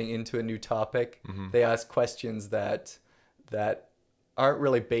just getting into a new topic. Mm-hmm. They ask questions that aren't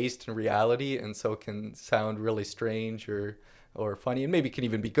really based in reality, and so can sound really strange or funny, and maybe can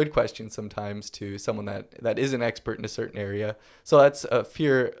even be good questions sometimes to someone that is an expert in a certain area. So that's a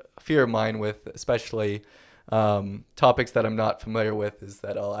fear of mine with especially topics that I'm not familiar with, is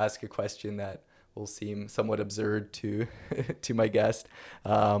that I'll ask a question that will seem somewhat absurd to to my guest.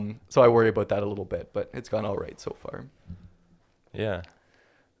 So I worry about that a little bit, but it's gone all right so far. Yeah.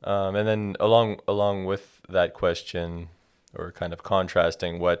 And then along with that question, or kind of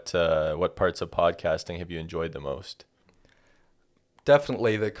contrasting, what parts of podcasting have you enjoyed the most?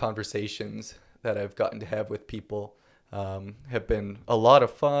 Definitely the conversations that I've gotten to have with people have been a lot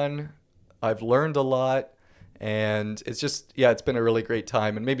of fun. I've learned a lot, and it's been a really great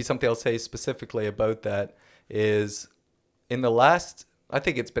time. And maybe something I'll say specifically about that is in the last, I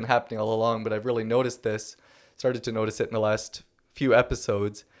think it's been happening all along, but I've really started to notice it in the last few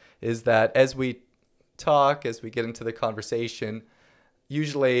episodes, is that as we get into the conversation,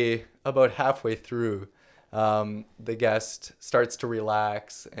 usually about halfway through, the guest starts to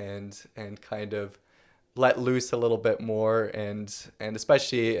relax and kind of let loose a little bit more, and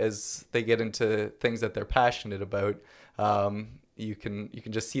especially as they get into things that they're passionate about, you can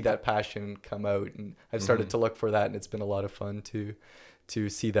just see that passion come out. And I've started to look for that, and it's been a lot of fun to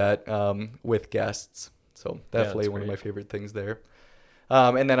see that with guests. So definitely one of my favorite things there.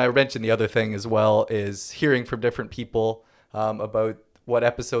 And then I mentioned the other thing as well is hearing from different people about what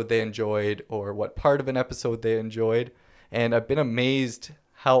episode they enjoyed or what part of an episode they enjoyed. And I've been amazed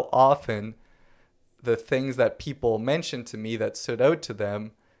how often the things that people mentioned to me that stood out to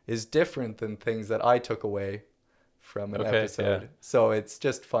them is different than things that I took away from an episode. Yeah. So it's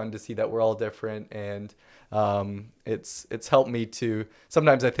just fun to see that we're all different, and it's helped me to,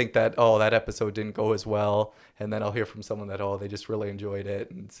 sometimes I think that, that episode didn't go as well, and then I'll hear from someone that, they just really enjoyed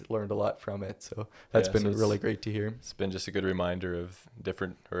it and learned a lot from it. So that's been really great to hear. It's been just a good reminder of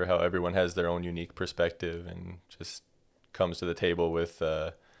different, or how everyone has their own unique perspective and just comes to the table with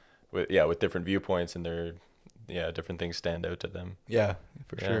different viewpoints, and different things stand out to them. Yeah,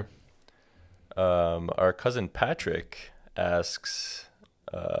 for sure. Our cousin Patrick asks,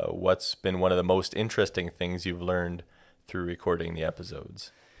 what's been one of the most interesting things you've learned through recording the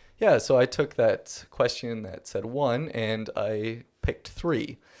episodes? Yeah, so I took that question that said 1 and I picked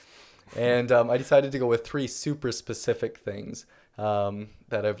 3. And I decided to go with 3 super specific things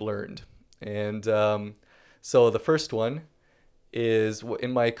that I've learned. And so the first one is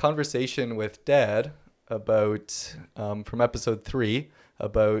in my conversation with Dad about, from episode 3,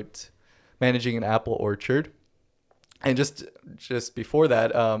 about managing an apple orchard. And just before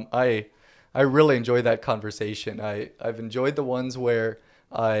that, I really enjoyed that conversation. I've enjoyed the ones where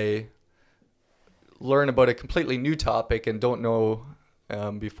I learn about a completely new topic and don't know,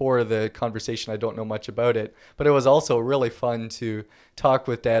 before the conversation, I don't know much about it. But it was also really fun to talk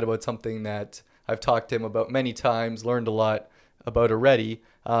with Dad about something that I've talked to him about many times, learned a lot already.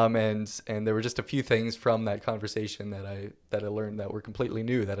 And there were just a few things from that conversation that I learned that were completely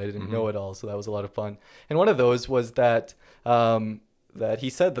new that I didn't know at all. So that was a lot of fun. And one of those was that that he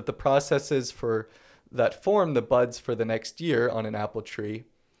said that the processes that form the buds for the next year on an apple tree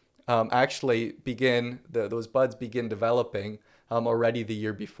actually those buds begin developing already the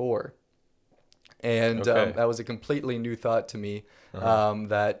year before. And that was a completely new thought to me,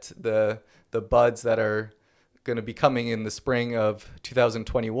 that the buds that are going to be coming in the spring of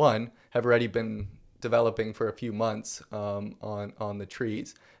 2021 have already been developing for a few months on the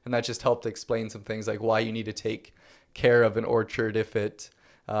trees. And that just helped explain some things like why you need to take care of an orchard if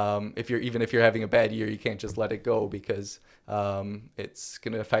you're having a bad year. You can't just let it go because it's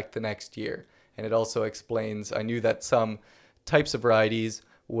going to affect the next year. And it also explains, I knew that some types of varieties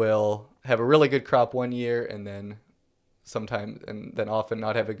will have a really good crop one year and then often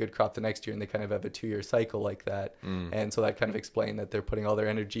not have a good crop the next year, and they kind of have a 2-year cycle like that. And so that kind of explained that they're putting all their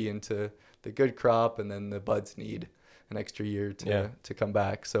energy into the good crop, and then the buds need an extra year to come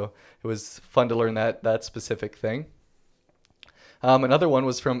back. So it was fun to learn that specific thing. Another one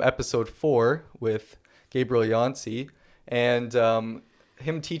was from episode 4 with Gabriel Yancey, and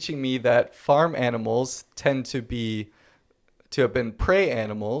him teaching me that farm animals tend to have been prey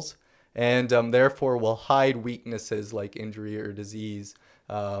animals, and therefore will hide weaknesses like injury or disease.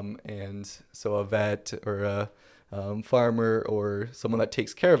 And so a vet or a farmer or someone that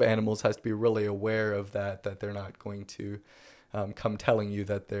takes care of animals has to be really aware of that they're not going to come telling you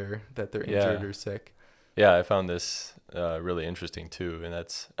that they're injured or sick. Yeah, I found this really interesting too, and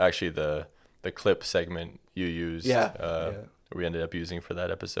that's actually the clip segment you used. We ended up using for that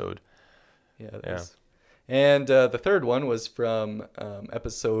episode. And the third one was from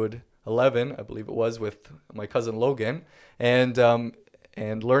episode 11, I believe it was, with my cousin Logan, and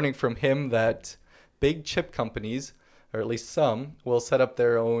learning from him that big chip companies, or at least some, will set up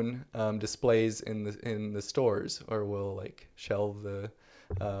their own displays in the stores, or will like shelve the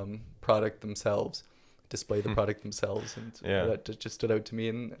product themselves, display the product themselves, and that just stood out to me,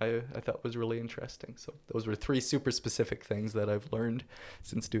 and I thought was really interesting. So those were 3 super specific things that I've learned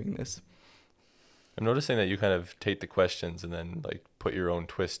since doing this. I'm noticing that you kind of take the questions and then like put your own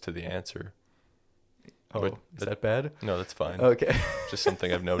twist to the answer. Oh, is that bad? No, that's fine. Okay. Just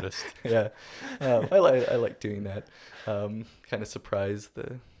something I've noticed. Yeah. I like doing that. Kind of surprise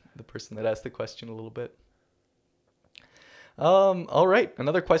the person that asked the question a little bit. All right.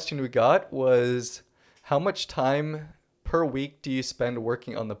 Another question we got was, how much time per week do you spend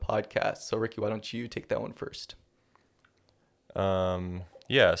working on the podcast? So Ricky, why don't you take that one first?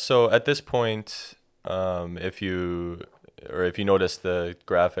 Yeah. So at this point, if you notice the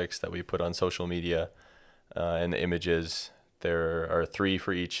graphics that we put on social media and the images, there are 3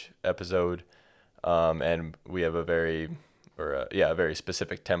 for each episode, and we have a very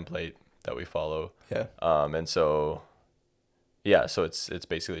specific template that we follow. Yeah. And so it's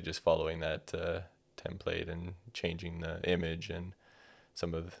basically just following that template and changing the image and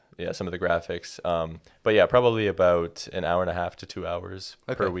some of the graphics. But yeah, probably about an hour and a half to 2 hours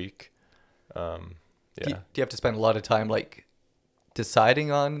per week. Do you have to spend a lot of time like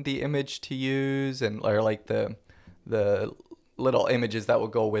deciding on the image to use or like the little images that will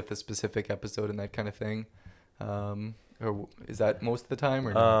go with a specific episode and that kind of thing? Or is that most of the time,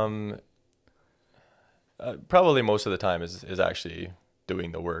 or no? Probably most of the time is actually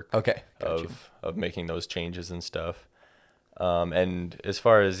doing the work of making those changes and stuff. And as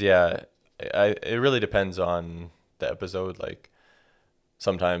far as it really depends on the episode. Like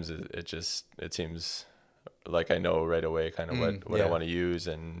sometimes it seems like I know right away kind of what I want to use,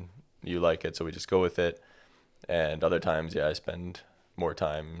 and you like it, so we just go with it. And other times, I spend more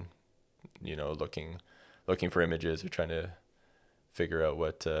time, looking for images or trying to figure out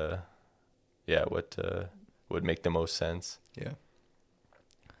what would make the most sense. Yeah.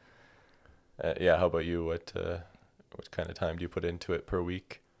 How about you? What kind of time do you put into it per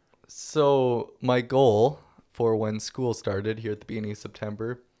week? So my goal for when school started here at the beginning of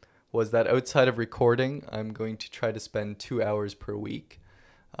September was that outside of recording, I'm going to try to spend 2 hours per week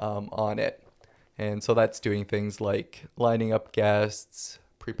on it. And so that's doing things like lining up guests,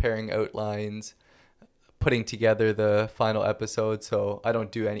 preparing outlines, putting together the final episode. So I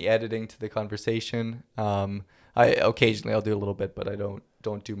don't do any editing to the conversation. Occasionally I'll do a little bit, but I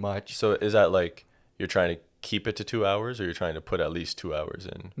don't do much. So is that like you're trying to keep it to 2 hours, or you're trying to put at least 2 hours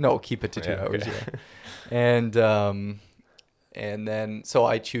in? No, keep it to 2 hours. Okay. Yeah. And then so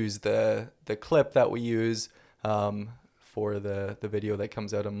I choose the clip that we use for the video that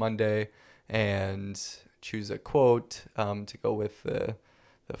comes out on Monday, and choose a quote to go with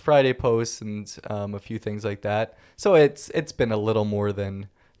the Friday posts and a few things like that. So it's been a little more than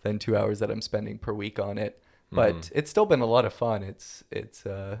 2 hours that I'm spending per week on it, but it's still been a lot of fun. It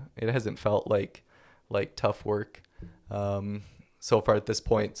hasn't felt like tough work so far at this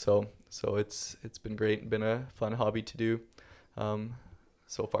point. So it's been great and been a fun hobby to do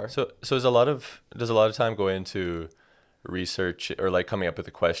so far. So does a lot of time go into research or like coming up with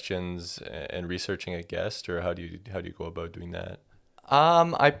the questions and researching a guest, or how do you go about doing that?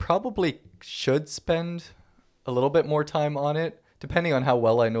 I probably should spend a little bit more time on it, depending on how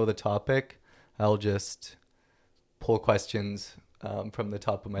well I know the topic. I'll just pull questions from the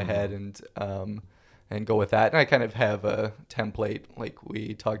top of my head and go with that. And I kind of have a template, like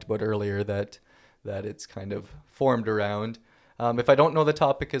we talked about earlier, that it's kind of formed around. If I don't know the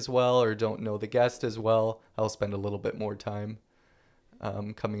topic as well or don't know the guest as well, I'll spend a little bit more time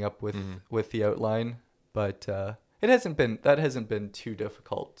coming up with the outline. But that hasn't been too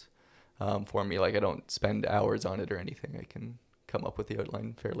difficult for me. Like I don't spend hours on it or anything. I can come up with the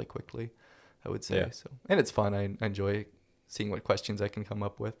outline fairly quickly, I would say. Yeah. So, and it's fun. I enjoy seeing what questions I can come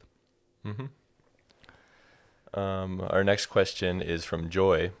up with. Our next question is from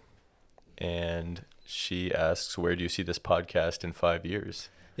Joy, and she asks, where do you see this podcast in 5 years?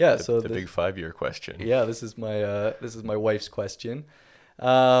 Yeah, the big 5-year question. Yeah, this is my wife's question.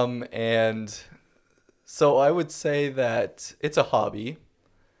 And so I would say that it's a hobby.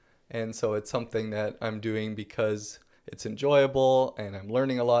 And so it's something that I'm doing because it's enjoyable and I'm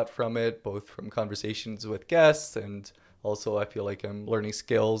learning a lot from it, both from conversations with guests, and also I feel like I'm learning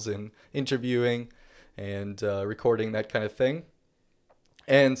skills in interviewing and recording, that kind of thing.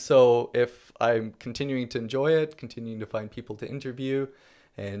 And so if I'm continuing to enjoy it, continuing to find people to interview,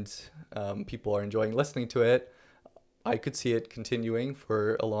 and people are enjoying listening to it, I could see it continuing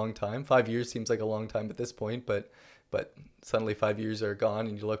for a long time. 5 years seems like a long time at this point, but suddenly 5 years are gone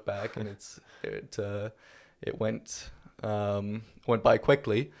and you look back and it went by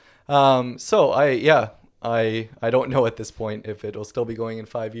quickly. So I don't know at this point if it'll still be going in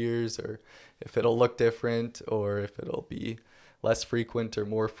 5 years, or if it'll look different, or if it'll be less frequent or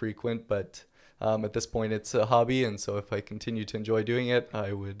more frequent. But at this point, it's a hobby. And so if I continue to enjoy doing it,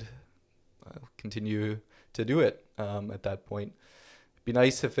 I'll continue to do it at that point. It'd be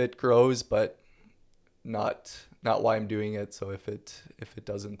nice if it grows, but not why I'm doing it. So if it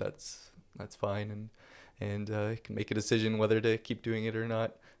doesn't, that's fine. And I can make a decision whether to keep doing it or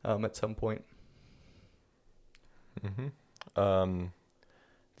not at some point.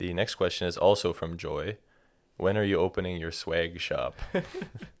 The next question is also from Joy. When are you opening your swag shop?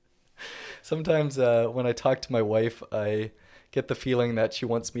 Sometimes when I talk to my wife, I get the feeling that she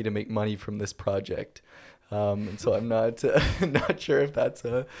wants me to make money from this project. And so I'm not sure if that's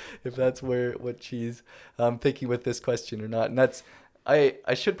what she's thinking with this question or not. And that's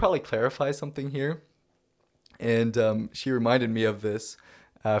I should probably clarify something here. And she reminded me of this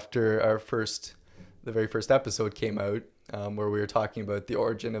after the very first episode came out, where we were talking about the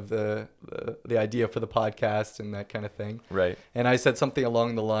origin of the idea for the podcast and that kind of thing. Right. And I said something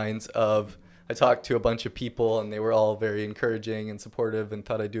along the lines of, I talked to a bunch of people and they were all very encouraging and supportive and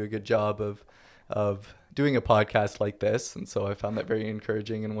thought I'd do a good job of doing a podcast like this. And so I found that very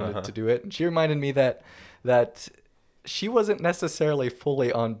encouraging and wanted to do it. And she reminded me that she wasn't necessarily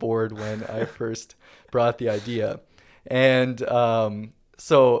fully on board when I first brought the idea. And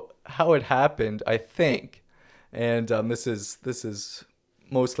so how it happened, I think, and this is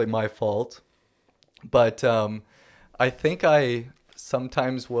mostly my fault, but I think I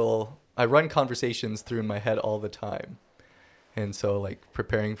sometimes I run conversations through in my head all the time. And so like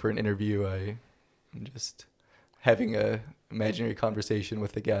preparing for an interview, I'm just having a imaginary conversation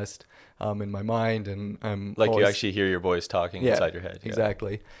with the guest in my mind, and I'm like you actually hear your voice talking inside your head. Yeah.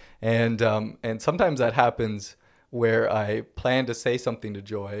 Exactly. And sometimes that happens where I plan to say something to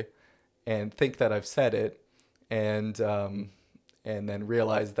Joy and think that I've said it, and then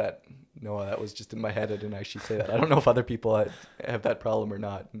realize that no, that was just in my head. I didn't actually say that. I don't know if other people have that problem or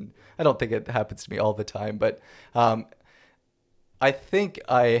not, and I don't think it happens to me all the time. But I think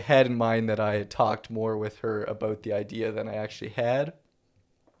I had in mind that I had talked more with her about the idea than I actually had.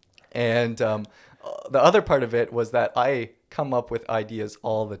 And the other part of it was that I come up with ideas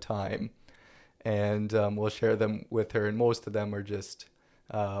all the time, and we'll share them with her, and most of them are just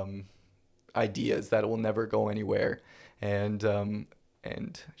ideas that will never go anywhere, and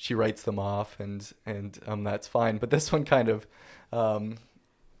she writes them off, and that's fine. But this one kind of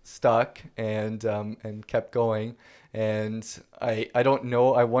stuck and kept going, and I don't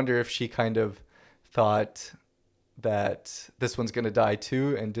know. I wonder if she kind of thought that this one's going to die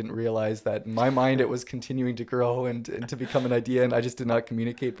too, and didn't realize that in my mind it was continuing to grow and to become an idea, and I just did not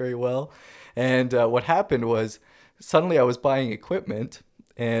communicate very well. And what happened was suddenly I was buying equipment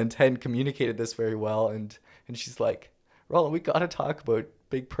and hadn't communicated this very well, and she's like, Roland, we got to talk about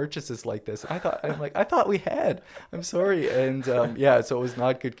big purchases like this. I thought we had. I'm sorry. And so it was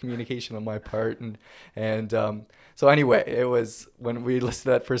not good communication on my part. And so anyway, it was when we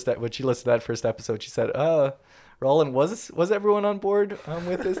listened to that when she listened to that first episode, she said, Roland, was everyone on board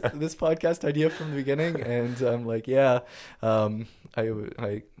with this podcast idea from the beginning? And I'm like, yeah, I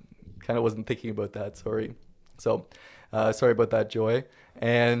kind of wasn't thinking about that. Sorry. So sorry about that, Joy.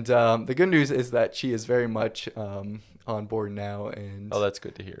 And the good news is that she is very much on board now, and that's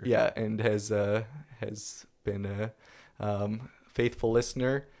good to hear. Yeah, and has been a faithful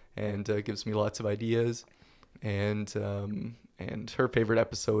listener and gives me lots of ideas. And her favorite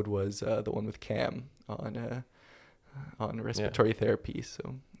episode was the one with Cam on respiratory therapy.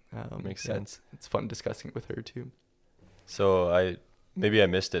 So makes sense. It's fun discussing with her too. So maybe I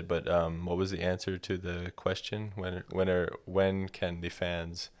missed it, but what was the answer to the question? When can the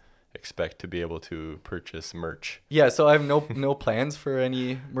fans expect to be able to purchase merch? Yeah, so I have no plans for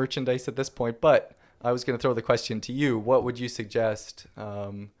any merchandise at this point, but I was going to throw the question to you. What would you suggest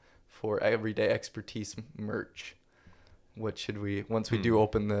for Everyday Expertise merch? What should we, once we do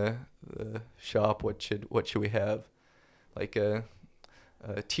open the shop, what should we have? Like a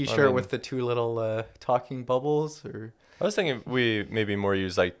t-shirt with the two little talking bubbles, or? I was thinking we maybe more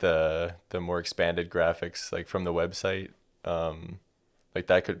use like the more expanded graphics like from the website. Like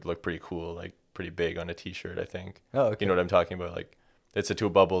that could look pretty cool, like pretty big on a t-shirt, I think. Oh, okay. You know what I'm talking about? Like it's the two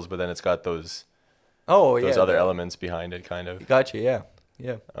bubbles, but then it's got those other elements behind it, kind of. Gotcha. Yeah.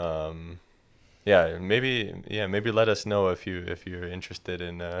 Maybe let us know if you're interested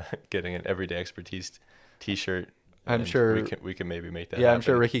in getting an Everyday Expertise t-shirt. I'm sure we can maybe make that. Yeah, happen. I'm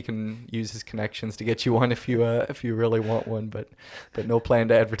sure Ricky can use his connections to get you one if you really want one, but no plan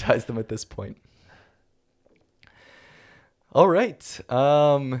to advertise them at this point. All right.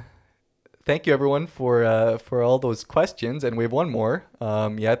 Thank you everyone for all those questions, and we have one more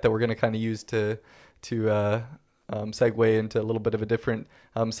that we're going to kind of use to segue into a little bit of a different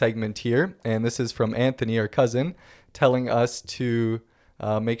segment here, and this is from Anthony, our cousin, telling us to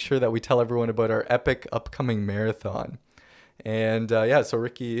make sure that we tell everyone about our epic upcoming marathon. And so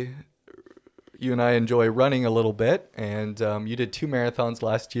Ricky, you and I enjoy running a little bit, and you did 2 marathons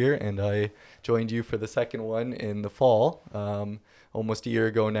last year, and I joined you for the second one in the fall, almost a year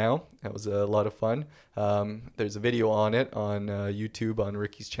ago now. That was a lot of fun. There's a video on it on YouTube on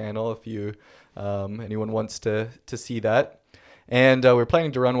Ricky's channel if anyone wants to see that. And we're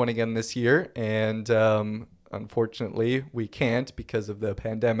planning to run one again this year, and unfortunately, we can't because of the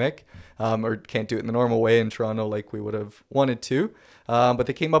pandemic, or can't do it in the normal way in Toronto like we would have wanted to. But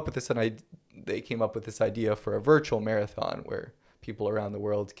they came up with this idea for a virtual marathon where people around the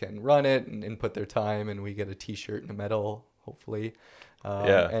world can run it and input their time, and we get a T-shirt and a medal, hopefully.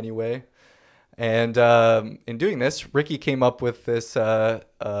 Anyway. And in doing this, Ricky came up with this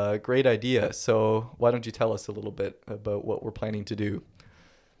great idea. So why don't you tell us a little bit about what we're planning to do?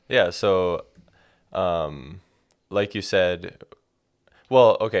 Yeah, so like you said,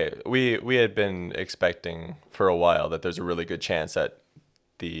 well, okay, we had been expecting for a while that there's a really good chance that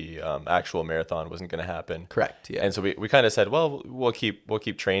the actual marathon wasn't going to happen. Correct. Yeah. And so we kind of said, well, we'll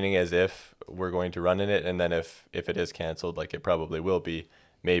keep training as if we're going to run in it, and then if it is canceled, like it probably will be,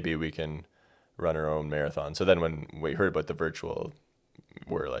 maybe we can run our own marathon. So then when we heard about the virtual,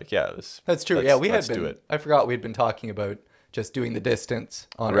 we're like, that's true. Let's do it. I forgot we'd been talking about just doing the distance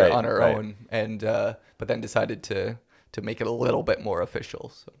on our own, and but then decided to make it a little bit more official.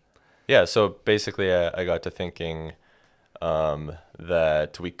 So yeah, so basically I got to thinking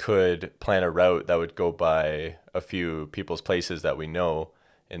that we could plan a route that would go by a few people's places that we know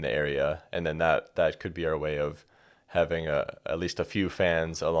in the area, and then that could be our way of having at least a few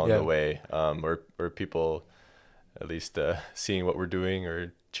fans along the way, or people at least seeing what we're doing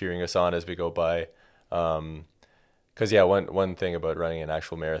or cheering us on as we go by. Because one thing about running an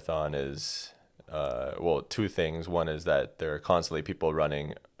actual marathon is, two things. One is that there are constantly people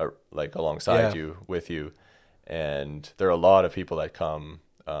running like alongside you, with you, and there are a lot of people that come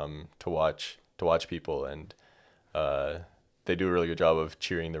to watch people, and they do a really good job of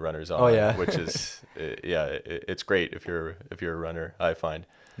cheering the runners on. Which is it's great if you're a runner, I find.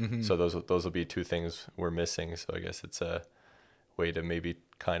 Mm-hmm. So those will be 2 things we're missing. So I guess it's a way to maybe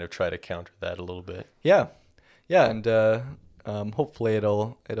kind of try to counter that a little bit. Yeah, and hopefully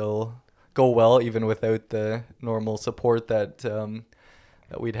it'll go well even without the normal support that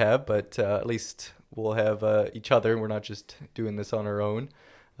we'd have. But at least we'll have each other. We're not just doing this on our own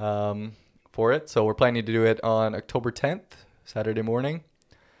for it. So we're planning to do it on October 10th, Saturday morning.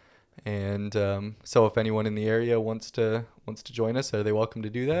 And so if anyone in the area wants to join us, are they welcome to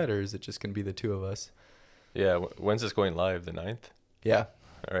do that, or is it just going to be the two of us? Yeah. When's this going live? The 9th? Yeah.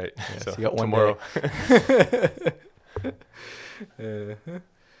 All right. Yeah, so you got one tomorrow.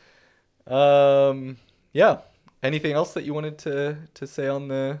 Yeah. Anything else that you wanted to say on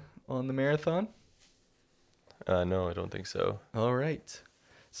the marathon? No, I don't think so. All right.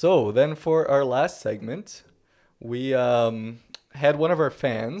 So then for our last segment, we had one of our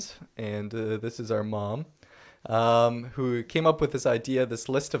fans, and this is our mom, who came up with this idea, this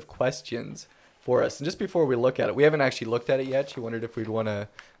list of questions for us. And just before we look at it, we haven't actually looked at it yet. She wondered if we'd want to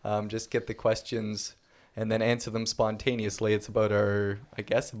just get the questions and then answer them spontaneously. It's about our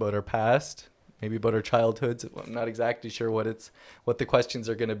past, maybe about our childhoods. I'm not exactly sure what the questions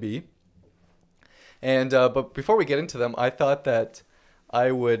are going to be. And but before we get into them, I thought that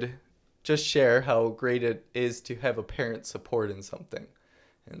I would just share how great it is to have a parent support in something.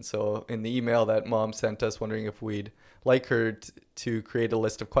 And so in the email that Mom sent us, wondering if we'd like her to create a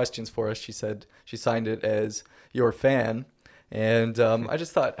list of questions for us, she said she signed it as your fan. And I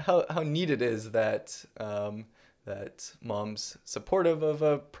just thought how neat it is that that Mom's supportive of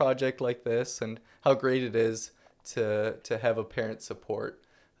a project like this, and how great it is to have a parent support.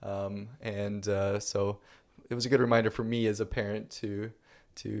 So it was a good reminder for me as a parent to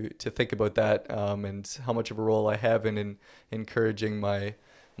think about that, and how much of a role I have in encouraging my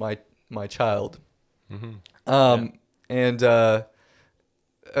child. Mm-hmm. And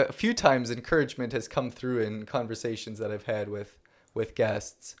a few times encouragement has come through in conversations that I've had with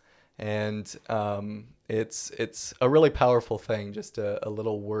guests, and it's a really powerful thing, just a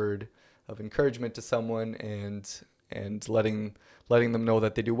little word of encouragement to someone, and letting them know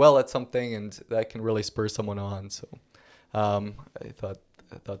that they do well at something, and that can really spur someone on. So I thought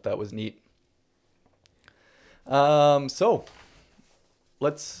that was neat. So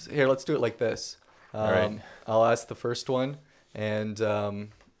let's do it like this. All right. I'll ask the first one, and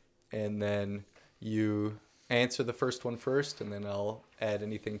then you answer the first one first, and then I'll add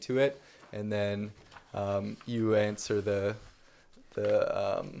anything to it, and then you answer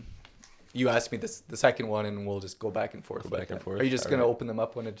you ask me the second one, and we'll just go back and forth. Are you just going to open them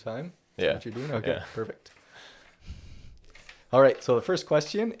up one at a time? Is that what you're doing? Okay, yeah. Perfect. All right, so the first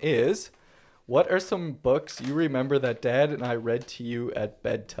question is, what are some books you remember that Dad and I read to you at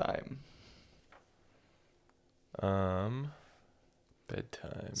bedtime?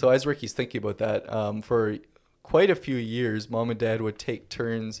 Bedtime. So as Ricky's thinking about that, for quite a few years, Mom and Dad would take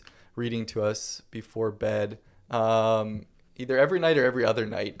turns reading to us before bed, either every night or every other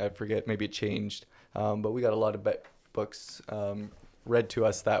night. I forget, maybe it changed, but we got a lot of books read to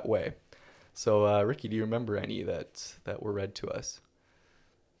us that way. So, Ricky, do you remember any that were read to us?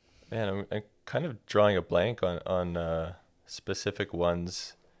 Man, I'm kind of drawing a blank on specific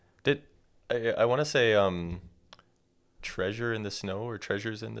ones. I want to say Treasure in the Snow or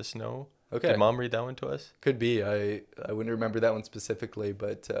Treasures in the Snow? Okay. Did Mom read that one to us? Could be. I wouldn't remember that one specifically,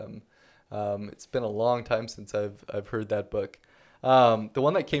 but it's been a long time since I've heard that book. The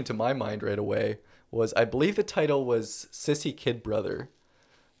one that came to my mind right away was, I believe the title was Sissy Kid Brother.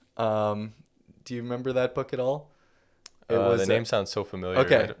 Do you remember that book at all? The name sounds so familiar.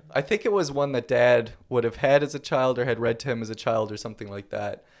 Okay. I think it was one that Dad would have had as a child, or had read to him as a child, or something like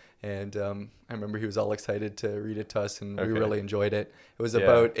that. And I remember he was all excited to read it to us, and we really enjoyed it. It was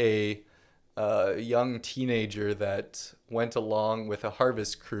about a young teenager that went along with a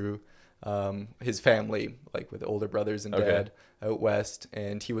harvest crew, his family, like with older brothers and dad, out west,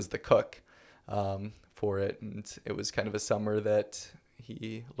 and he was the cook for it. And it was kind of a summer that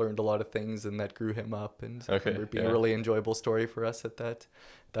he learned a lot of things, and that grew him up, and I remember it being a really enjoyable story for us at that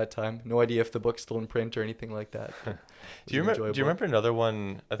time. No idea if the book's still in print or anything like that. Do you remember another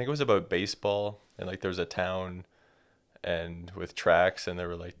one? I think it was about baseball, and like there was a town and with tracks, and there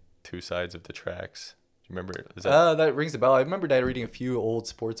were like two sides of the tracks. Do you remember? That rings a bell. I remember Dad reading a few old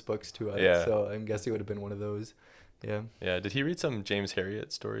sports books to us, so I'm guessing it would have been one of those. Yeah. Yeah. Did he read some James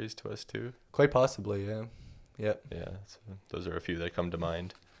Herriot stories to us too? Quite possibly, yeah. Yep. Yeah, so those are a few that come to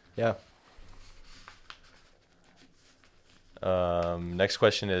mind. Yeah. Next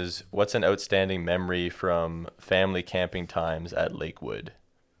question is, what's an outstanding memory from family camping times at Lakewood?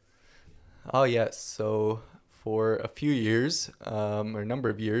 Oh, yes. So for a few years, or a number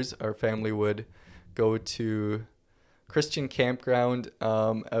of years, our family would go to Christian campground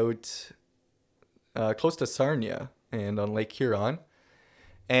out close to Sarnia and on Lake Huron.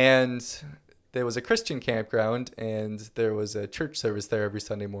 And there was a Christian campground, and there was a church service there every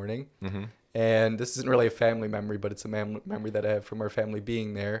Sunday morning. Mm-hmm. And this isn't really a family memory, but it's a memory that I have from our family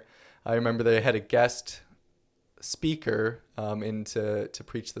being there. I remember they had a guest speaker in to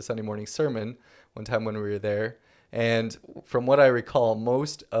preach the Sunday morning sermon one time when we were there. And from what I recall,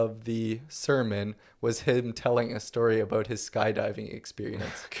 most of the sermon was him telling a story about his skydiving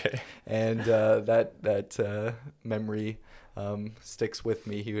experience. Okay. And that memory sticks with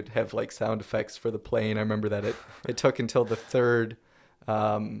me. He would have like sound effects for the plane. I remember that it took until the third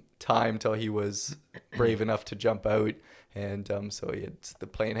time till he was brave enough to jump out. And so the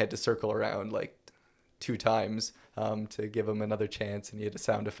plane had to circle around like 2 times to give him another chance, and he had a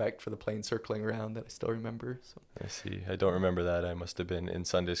sound effect for the plane circling around that I still remember. So I see. I don't remember that. I must have been in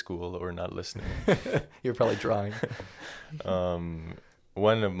Sunday school or not listening. You're probably drawing.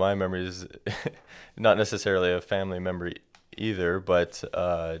 One of my memories, not necessarily a family memory either, but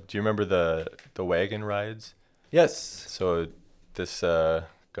do you remember the wagon rides? Yes. So this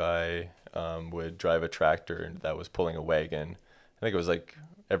guy would drive a tractor that was pulling a wagon. I think it was like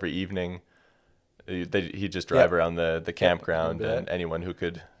every evening. He'd just drive around the campground, and anyone who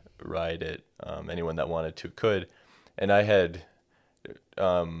could ride it, anyone that wanted to could. And I had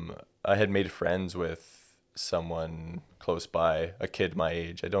made friends with someone close by, a kid my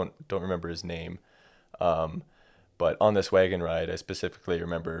age. I don't remember his name, but on this wagon ride, I specifically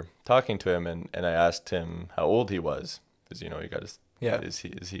remember talking to him, and I asked him how old he was, because you got to is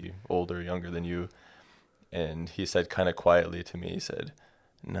he older or younger than you? And he said kind of quietly to me, he said,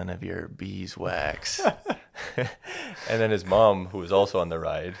 "None of your beeswax." And then his mom, who was also on the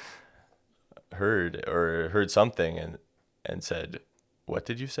ride, heard something and said, "What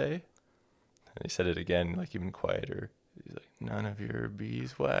did you say?" And he said it again, like even quieter. He's like, "None of your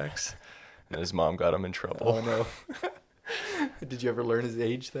beeswax." And his mom got him in trouble. Oh no. Did you ever learn his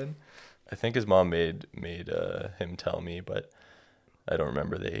age then? I think his mom made him tell me, but I don't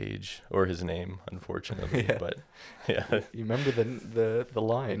remember the age or his name, unfortunately. Yeah. But yeah. You remember the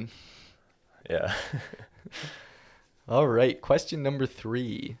line. Yeah. All right, question number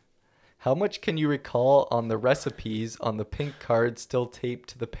 3. How much can you recall on the recipes on the pink card still taped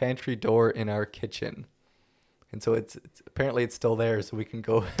to the pantry door in our kitchen? And so it's apparently it's still there, so we can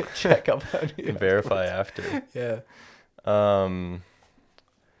go check up on it. And verify after. Yeah.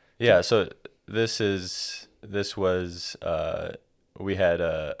 Yeah, so this was we had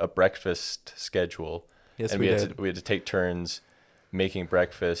a breakfast schedule. Yes, and we had to take turns making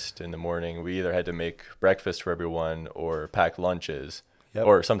breakfast in the morning. We either had to make breakfast for everyone or pack lunches. Yep.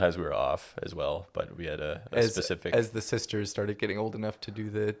 Or sometimes we were off as well, but we had a specific... As the sisters started getting old enough to do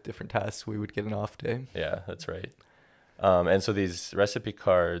the different tasks, we would get an off day. Yeah, that's right. And so these recipe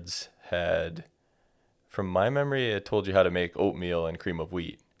cards had, from my memory, it told you how to make oatmeal and cream of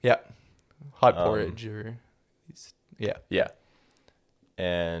wheat. Yeah. Hot porridge or... Yeah. Yeah.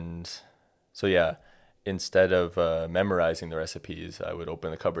 And so, yeah, instead of memorizing the recipes, I would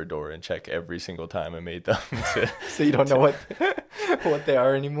open the cupboard door and check every single time I made them. So you don't know what they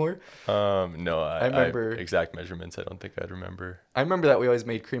are anymore? No, I remember exact measurements. I don't think I'd remember. I remember that we always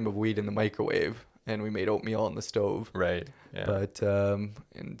made cream of wheat in the microwave, and we made oatmeal on the stove. Right. Yeah. But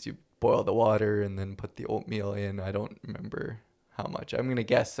and you boil the water and then put the oatmeal in. I don't remember how much. I'm gonna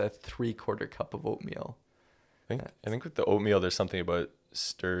guess a 3/4 cup of oatmeal. I think with the oatmeal, there's something about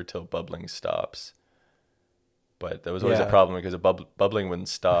stir till bubbling stops. But that was always a problem because bubbling wouldn't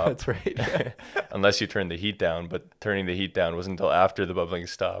stop. That's right. Yeah. Unless you turn the heat down. But turning the heat down wasn't until after the bubbling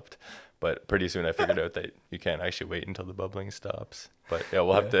stopped. But pretty soon I figured out that you can't actually wait until the bubbling stops. But yeah,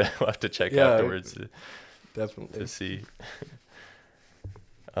 we'll have to check afterwards. Definitely to see.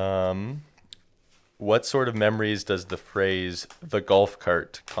 What sort of memories does the phrase "the golf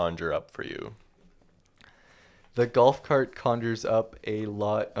cart" conjure up for you? The golf cart conjures up a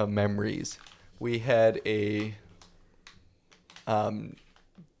lot of memories. We had a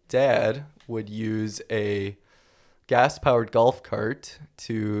dad would use a gas-powered golf cart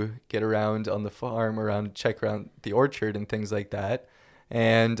to get around on the farm, check around the orchard and things like that.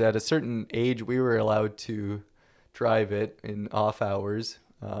 And at a certain age, we were allowed to drive it in off hours,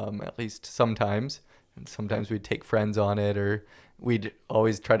 at least sometimes. And sometimes we'd take friends on it, or we'd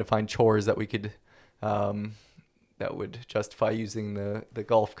always try to find chores that we could, that would justify using the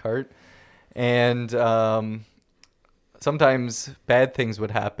golf cart. And sometimes bad things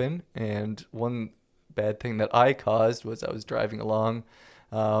would happen. And one bad thing that I caused was I was driving along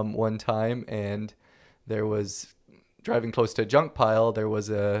one time, and there was, driving close to a junk pile, there was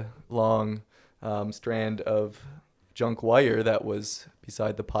a long strand of junk wire that was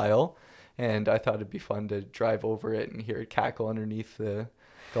beside the pile. And I thought it'd be fun to drive over it and hear it cackle underneath the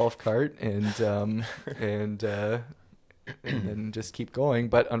golf cart. And and then just keep going.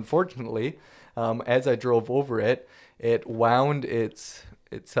 But unfortunately, as I drove over it, it wound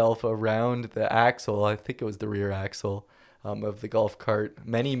itself around the axle. I think it was the rear axle of the golf cart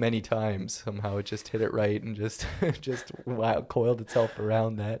many times. Somehow it just hit it right and just coiled itself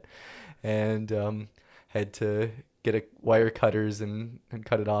around that, and had to get a wire cutters and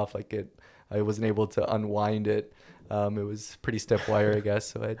cut it off. I wasn't able to unwind it. It was pretty stiff wire, I guess,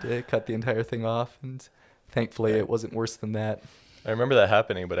 so I had to cut the entire thing off, and thankfully it wasn't worse than that. I remember that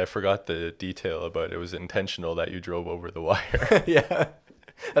happening, but I forgot the detail about it was intentional that you drove over the wire. Yeah.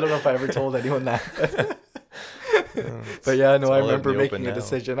 I don't know if I ever told anyone that. But yeah, no, I remember making a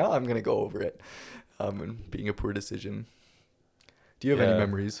decision. Oh, I'm going to go over it. And being a poor decision. Do you have any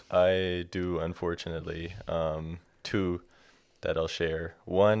memories? I do, unfortunately. Two that I'll share.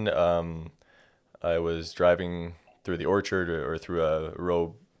 One, I was driving through the orchard or through a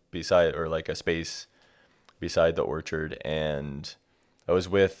row beside, or like a space beside the orchard, and I was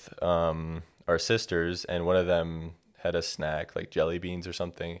with our sisters, and one of them had a snack like jelly beans or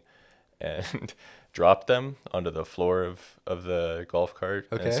something, and dropped them onto the floor of the golf cart.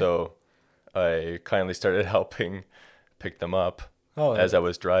 Okay. And so I kindly started helping pick them up as I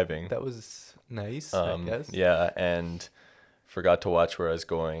was driving. That was nice, I guess. Yeah, and forgot to watch where I was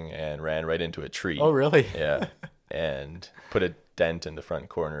going and ran right into a tree. Oh, really? Yeah, and put a dent in the front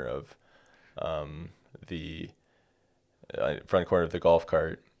corner of the front corner of the golf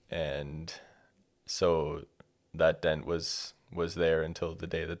cart, and so that dent was there until the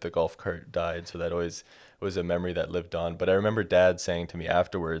day that the golf cart died. So that always was a memory that lived on. But I remember Dad saying to me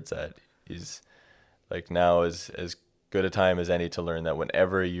afterwards that he's like, now is as good a time as any to learn that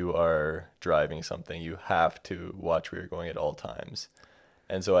whenever you are driving something, you have to watch where you're going at all times.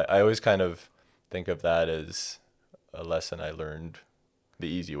 And so I always kind of think of that as a lesson I learned the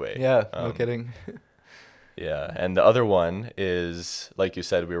easy way. Yeah, no kidding. Yeah, and the other one is, like you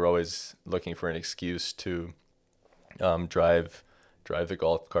said, we were always looking for an excuse to drive the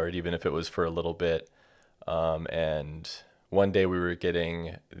golf cart, even if it was for a little bit. And one day we were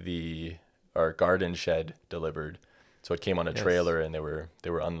getting our garden shed delivered, so it came on a trailer, and they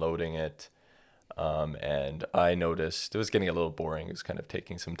were unloading it. And I noticed it was getting a little boring. It was kind of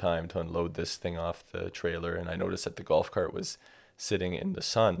taking some time to unload this thing off the trailer, and I noticed that the golf cart was sitting in the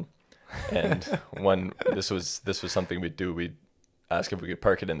sun. And this was something we'd do. We'd ask if we could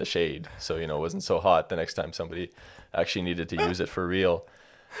park it in the shade, so it wasn't so hot the next time somebody actually needed to use it for real.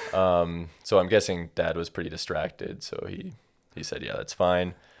 So I'm guessing Dad was pretty distracted, so he said, yeah, that's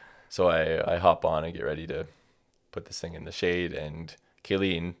fine. So I hop on and get ready to put this thing in the shade, and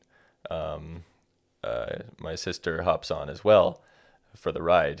Kayleen, my sister, hops on as well for the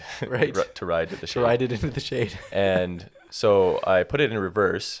ride. Right. To ride to the shade. To ride it into the shade. And so I put it in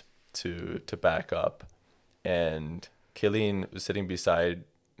reverse to back up, and Kayleen was sitting beside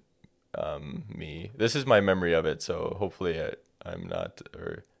me. This is my memory of it, so hopefully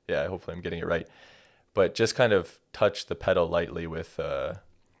hopefully I'm getting it right. But just kind of touched the pedal lightly with her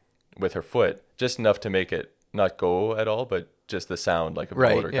foot, just enough to make it not go at all, but just the sound like a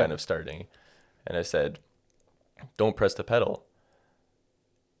motor kind of starting. And I said, "Don't press the pedal."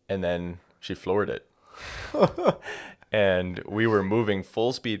 And then she floored it. And we were moving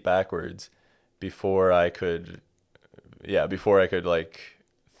full speed backwards before I could like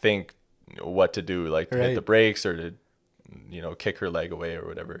think what to do, like to hit the brakes or to, kick her leg away or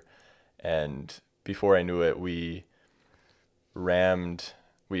whatever. And before I knew it, we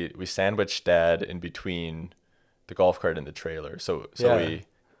sandwiched Dad in between the golf cart and the trailer. So he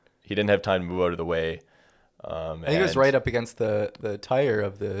didn't have time to move out of the way. I think it was right up against the tire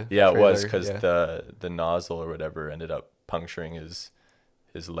of the trailer. It was, because the nozzle or whatever ended up puncturing his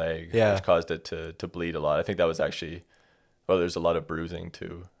leg, which caused it to bleed a lot. I think that was actually, there's a lot of bruising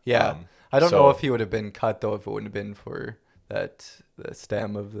too. Yeah. I don't know if he would have been cut though if it wouldn't have been for the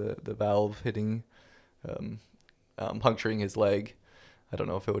stem of the valve hitting, puncturing his leg. I don't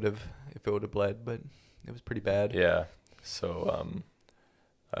know if it would have bled, but it was pretty bad. Yeah. So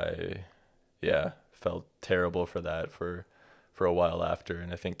I felt terrible for that for a while after,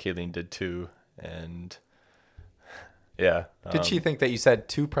 and I think Kayleen did too. And yeah. Did she think that you said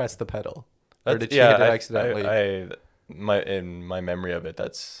to press the pedal, or did she hit it accidentally? In my memory of it,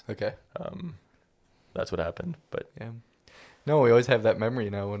 that's okay. That's what happened. But yeah, no, we always have that memory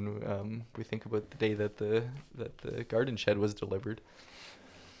now when we think about the day that the garden shed was delivered.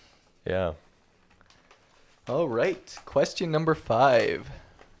 Yeah. All right. Question number 5.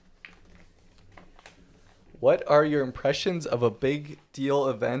 What are your impressions of a big deal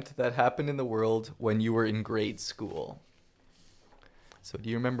event that happened in the world when you were in grade school? So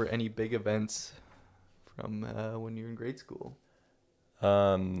do you remember any big events from when you were in grade school?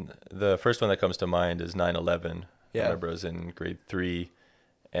 The first one that comes to mind is 9/11. Yeah. I remember I was in grade 3,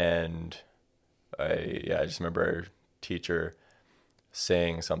 and I just remember our teacher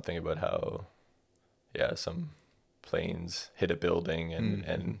saying something about how some planes hit a building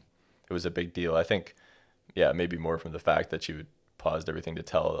and it was a big deal. I think maybe more from the fact that she would paused everything to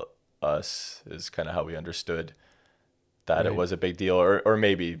tell us is kind of how we understood that it was a big deal, or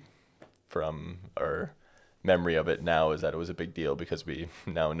maybe from our memory of it now is that it was a big deal because we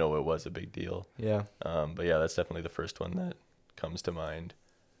now know it was a big deal. Yeah. But yeah, that's definitely the first one that comes to mind.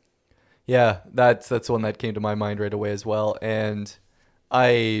 Yeah, that's the one that came to my mind right away as well. And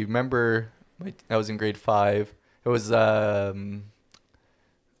I remember I was in grade 5. It was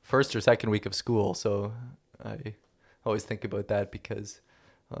first or second week of school, so I always think about that because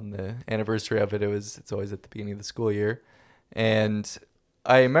on the anniversary of it, it's always at the beginning of the school year. And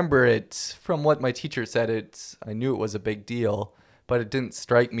I remember it from what my teacher said. I knew it was a big deal, but it didn't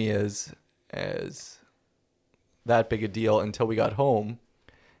strike me as that big a deal until we got home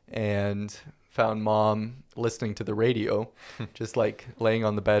and found Mom listening to the radio, just like laying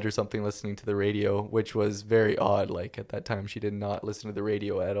on the bed or something, listening to the radio, which was very odd. Like at that time, she did not listen to the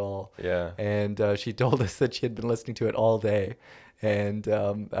radio at all. Yeah. And she told us that she had been listening to it all day. And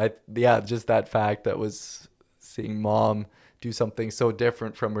just that fact, that was seeing Mom do something so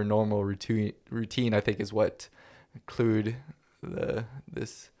different from her normal routine, I think is what clued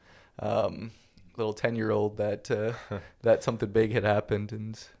this little 10-year-old that something big had happened.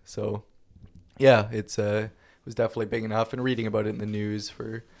 And so it was definitely big enough, and reading about it in the news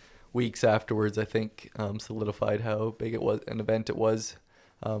for weeks afterwards, I think solidified how big it was, an event it was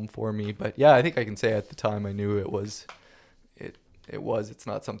for me. But yeah, I think I can say at the time I knew it was. It's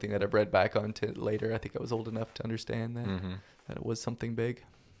not something that I've read back on to later. I think I was old enough to understand that it was something big.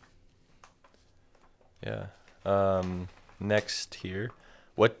 Yeah. Next here,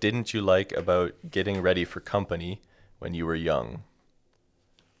 what didn't you like about getting ready for company when you were young?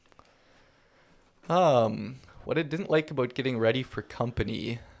 What I didn't like about getting ready for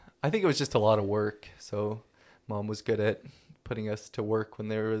company, I think it was just a lot of work. So Mom was good at putting us to work when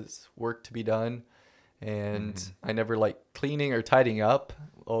there was work to be done. And I never liked cleaning or tidying up.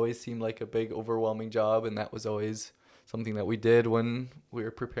 Always seemed like a big, overwhelming job. And that was always something that we did when we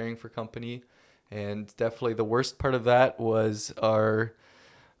were preparing for company. And definitely the worst part of that was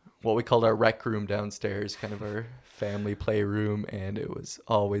what we called our rec room downstairs, kind of our family play room. And it was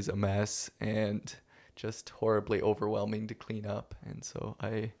always a mess and just horribly overwhelming to clean up. And so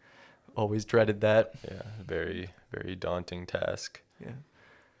I always dreaded that. Yeah, very, very daunting task. Yeah.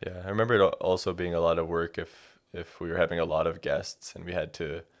 Yeah, I remember it also being a lot of work if we were having a lot of guests and we had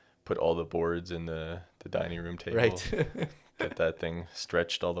to put all the boards in the dining room table. Right. Get that thing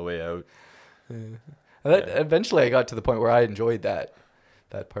stretched all the way out. Eventually I got to the point where I enjoyed that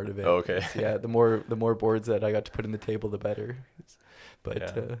part of it. Oh, okay. Yeah, the more boards that I got to put in the table, the better. But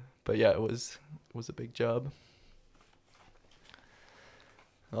it was a big job.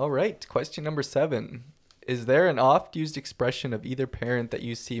 All right, question number 7. Is there an oft-used expression of either parent that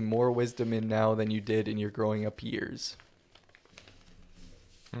you see more wisdom in now than you did in your growing up years?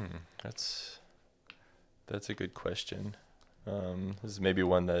 That's a good question. This is maybe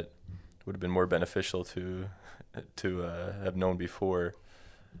one that would have been more beneficial to have known before.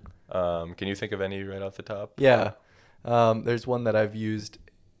 Can you think of any right off the top? Yeah. There's one that I've used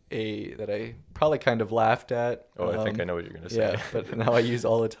that I probably kind of laughed at. I think I know what you're going to say. Yeah, but now I use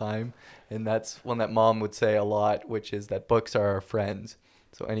all the time. And that's one that Mom would say a lot, which is that books are our friends.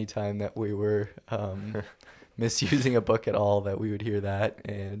 So anytime that we were misusing a book at all, that we would hear that.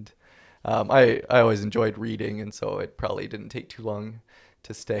 And I always enjoyed reading, and so it probably didn't take too long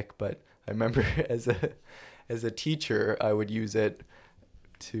to stick. But I remember as a teacher, I would use it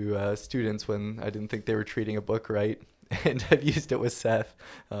to students when I didn't think they were treating a book right. And I've used it with Seth,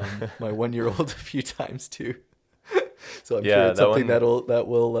 my 1-year-old, a few times too. So I'm sure it's something that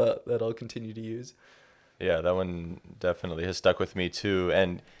I'll continue to use. Yeah, that one definitely has stuck with me too.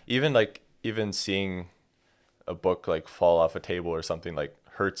 And even seeing a book like fall off a table or something like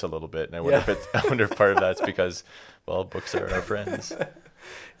hurts a little bit. And I wonder if part of that's because, well, books are our friends.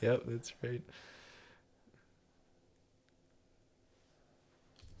 Yep, that's right.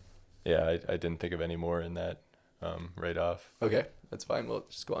 Yeah, I didn't think of any more in that right off. Okay, that's fine. We'll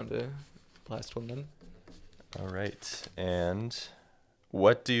just go on to the last one then. All right. And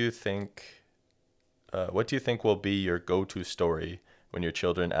what do you think will be your go-to story when your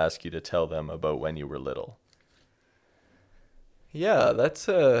children ask you to tell them about when you were little? Yeah, that's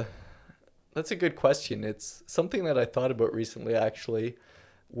a good question. It's something that I thought about recently, actually.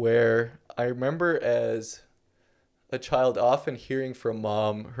 where I remember as a child often hearing from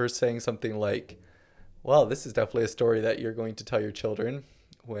mom, her saying something like, "Well, this is definitely a story that you're going to tell your children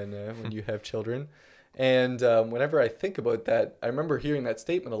when you have children." And whenever I think about that, I remember hearing that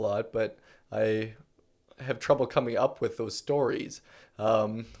statement a lot, but I have trouble coming up with those stories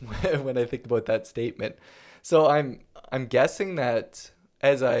when I think about that statement. So I'm guessing that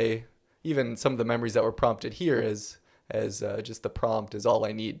even some of the memories that were prompted here as just the prompt is all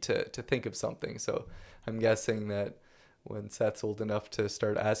I need to think of something. So I'm guessing that when Seth's old enough to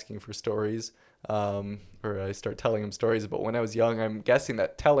start asking for stories, or I start telling him stories about when I was young, I'm guessing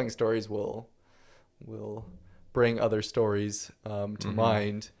that telling stories will bring other stories to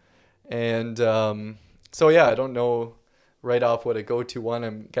mind. And so yeah, I don't know right off what a go-to one.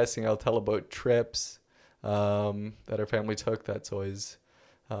 I'm guessing I'll tell about trips that our family took. That's always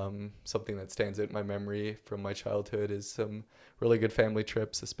something that stands out in my memory from my childhood, is some really good family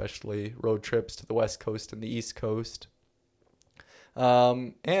trips, especially road trips to the West Coast and the East Coast.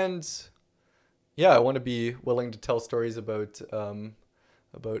 And yeah, I want to be willing to tell stories about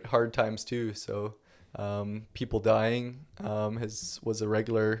hard times too. So people dying was a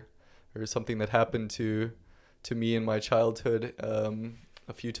regular, or something that happened to me in my childhood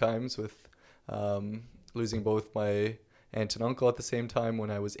a few times, with losing both my aunt and uncle at the same time when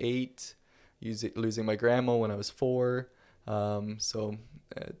I was 8, losing my grandma when I was 4. So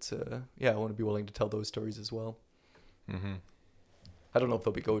it's I want to be willing to tell those stories as well. Mm-hmm. I don't know if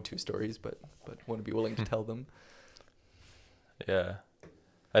they'll be go-to stories, but want to be willing to tell them. Yeah,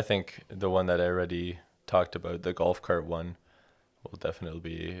 I think the one that I already talked about, the golf cart one, will definitely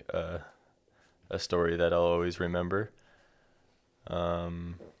be a story that I'll always remember.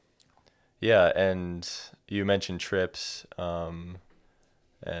 Yeah, and you mentioned trips, and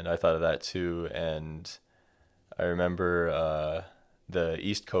I thought of that too. And I remember the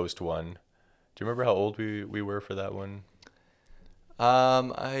East Coast one. Do you remember how old we were for that one?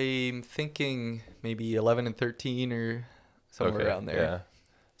 I'm thinking maybe 11 and 13 or somewhere around there. Yeah,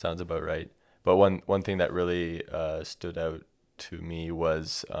 sounds about right. But one thing that really stood out to me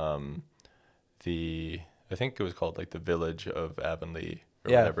was I think it was called like the Village of Avonlea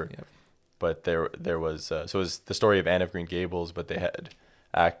or whatever. Yeah. But there was so it was the story of Anne of Green Gables, but they had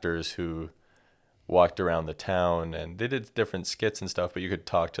actors who walked around the town and they did different skits and stuff. But you could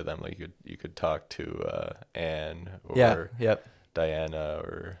talk to them, like you could talk to Anne or Diana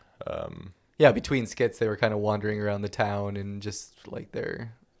or between skits they were kind of wandering around the town and just like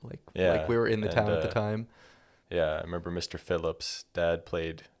like we were in the town at the time. Yeah, I remember Mr. Phillips' dad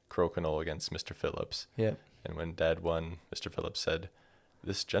played Crokinole against Mr. Phillips. Yeah. And when Dad won, Mr. Phillips said,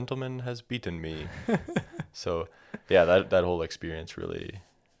 "This gentleman has beaten me." So yeah, that whole experience really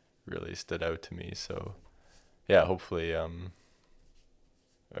stood out to me. So yeah, hopefully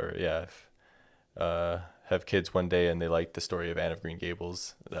have kids one day and they like the story of Anne of Green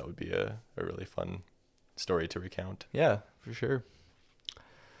Gables, that would be a really fun story to recount. Yeah, for sure.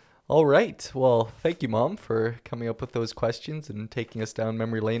 All right. Well, thank you, Mom, for coming up with those questions and taking us down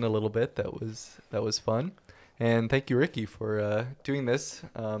memory lane a little bit. That was fun. And thank you, Ricky, for doing this,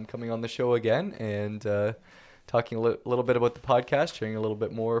 coming on the show again and talking a little bit about the podcast, sharing a little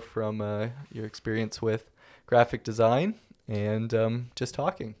bit more from your experience with graphic design, and just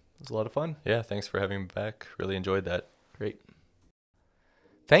talking. It was a lot of fun. Yeah, thanks for having me back. Really enjoyed that. Great.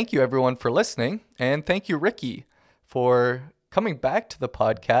 Thank you, everyone, for listening. And thank you, Ricky, for coming back to the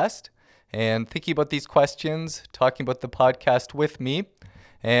podcast and thinking about these questions, talking about the podcast with me,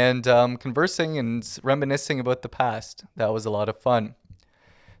 and conversing and reminiscing about the past. That was a lot of fun.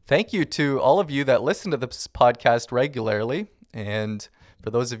 Thank you to all of you that listen to this podcast regularly. And for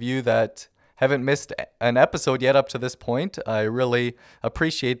those of you that haven't missed an episode yet up to this point, I really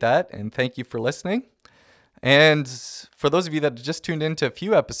appreciate that. And thank you for listening. And for those of you that just tuned into a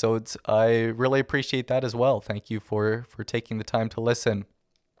few episodes, I really appreciate that as well. Thank you for taking the time to listen.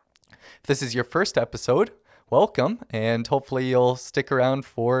 If this is your first episode, welcome, and hopefully you'll stick around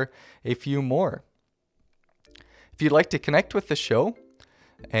for a few more. If you'd like to connect with the show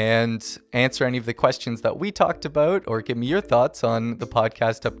and answer any of the questions that we talked about or give me your thoughts on the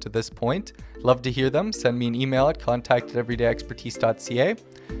podcast up to this point, love to hear them. Send me an email at contact@everydayexpertise.ca.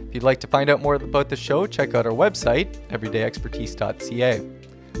 If you'd like to find out more about the show, check out our website, everydayexpertise.ca.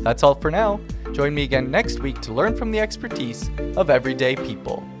 That's all for now. Join me again next week to learn from the expertise of everyday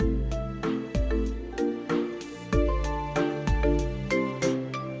people.